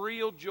experience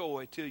real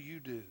joy till you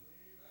do.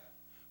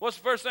 What's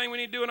the first thing we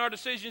need to do in our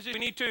decisions? We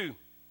need to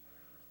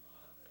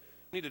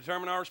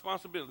determine our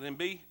responsibility. And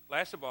B,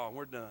 last of all, and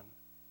we're done,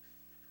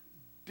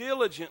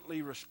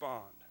 diligently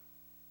respond.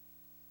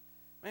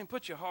 Man,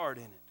 put your heart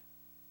in it.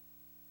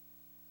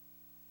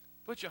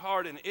 Put your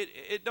heart in it.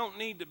 It don't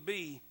need to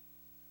be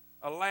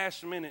a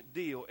last-minute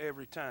deal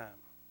every time.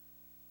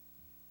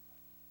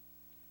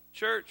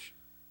 Church,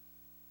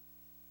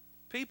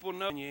 people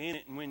know when you're in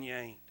it and when you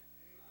ain't.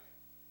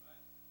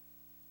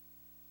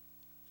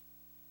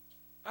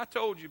 I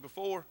told you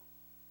before,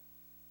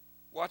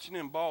 watching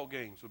them ball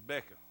games with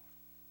Becca,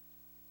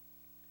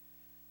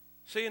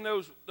 seeing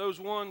those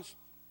ones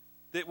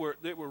that were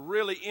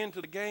really into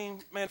the game,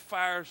 man,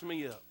 fires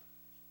me up.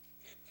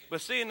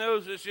 But seeing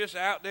those that's just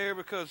out there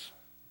because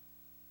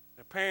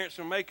their parents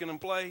are making them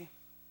play,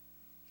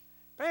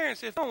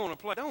 parents, if they don't want to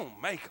play,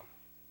 don't make them.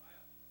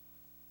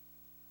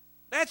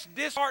 That's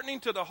disheartening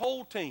to the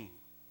whole team,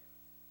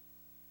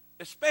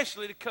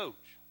 especially the coach.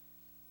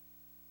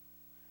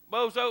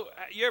 Bozo,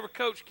 you ever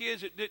coach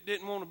kids that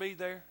didn't want to be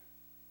there,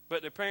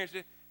 but their parents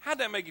did? How'd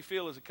that make you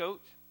feel as a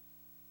coach?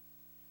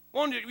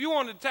 You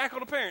wanted to tackle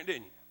the parent,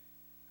 didn't you?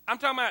 I'm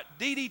talking about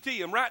DDT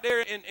them right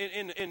there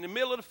in the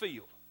middle of the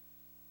field.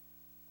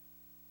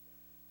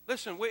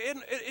 Listen,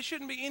 it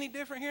shouldn't be any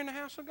different here in the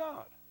house of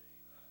God.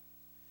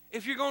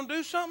 If you're going to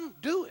do something,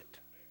 do it.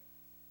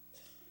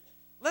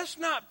 Let's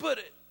not put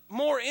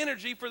more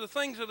energy for the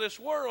things of this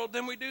world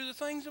than we do the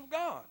things of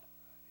God.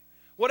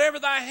 Whatever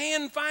thy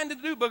hand find to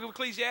do, book of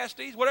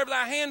Ecclesiastes, whatever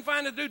thy hand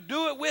find to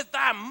do it with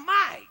thy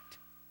might.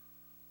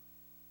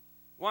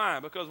 Why?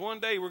 Because one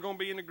day we're going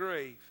to be in the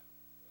grave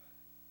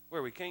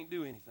where we can't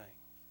do anything.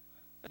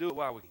 Do it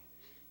while we can.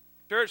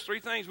 Church, 3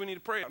 things we need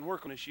to pray and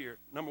work on this year.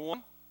 Number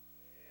 1,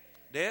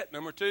 debt.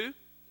 Number 2,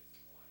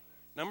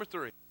 number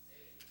 3,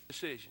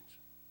 decisions.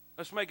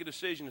 Let's make a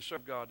decision to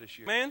serve God this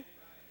year. Amen?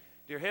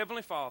 Dear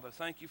Heavenly Father,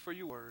 thank you for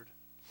your word.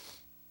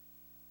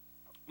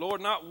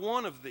 Lord, not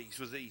one of these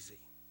was easy.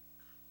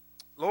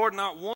 Lord, not one.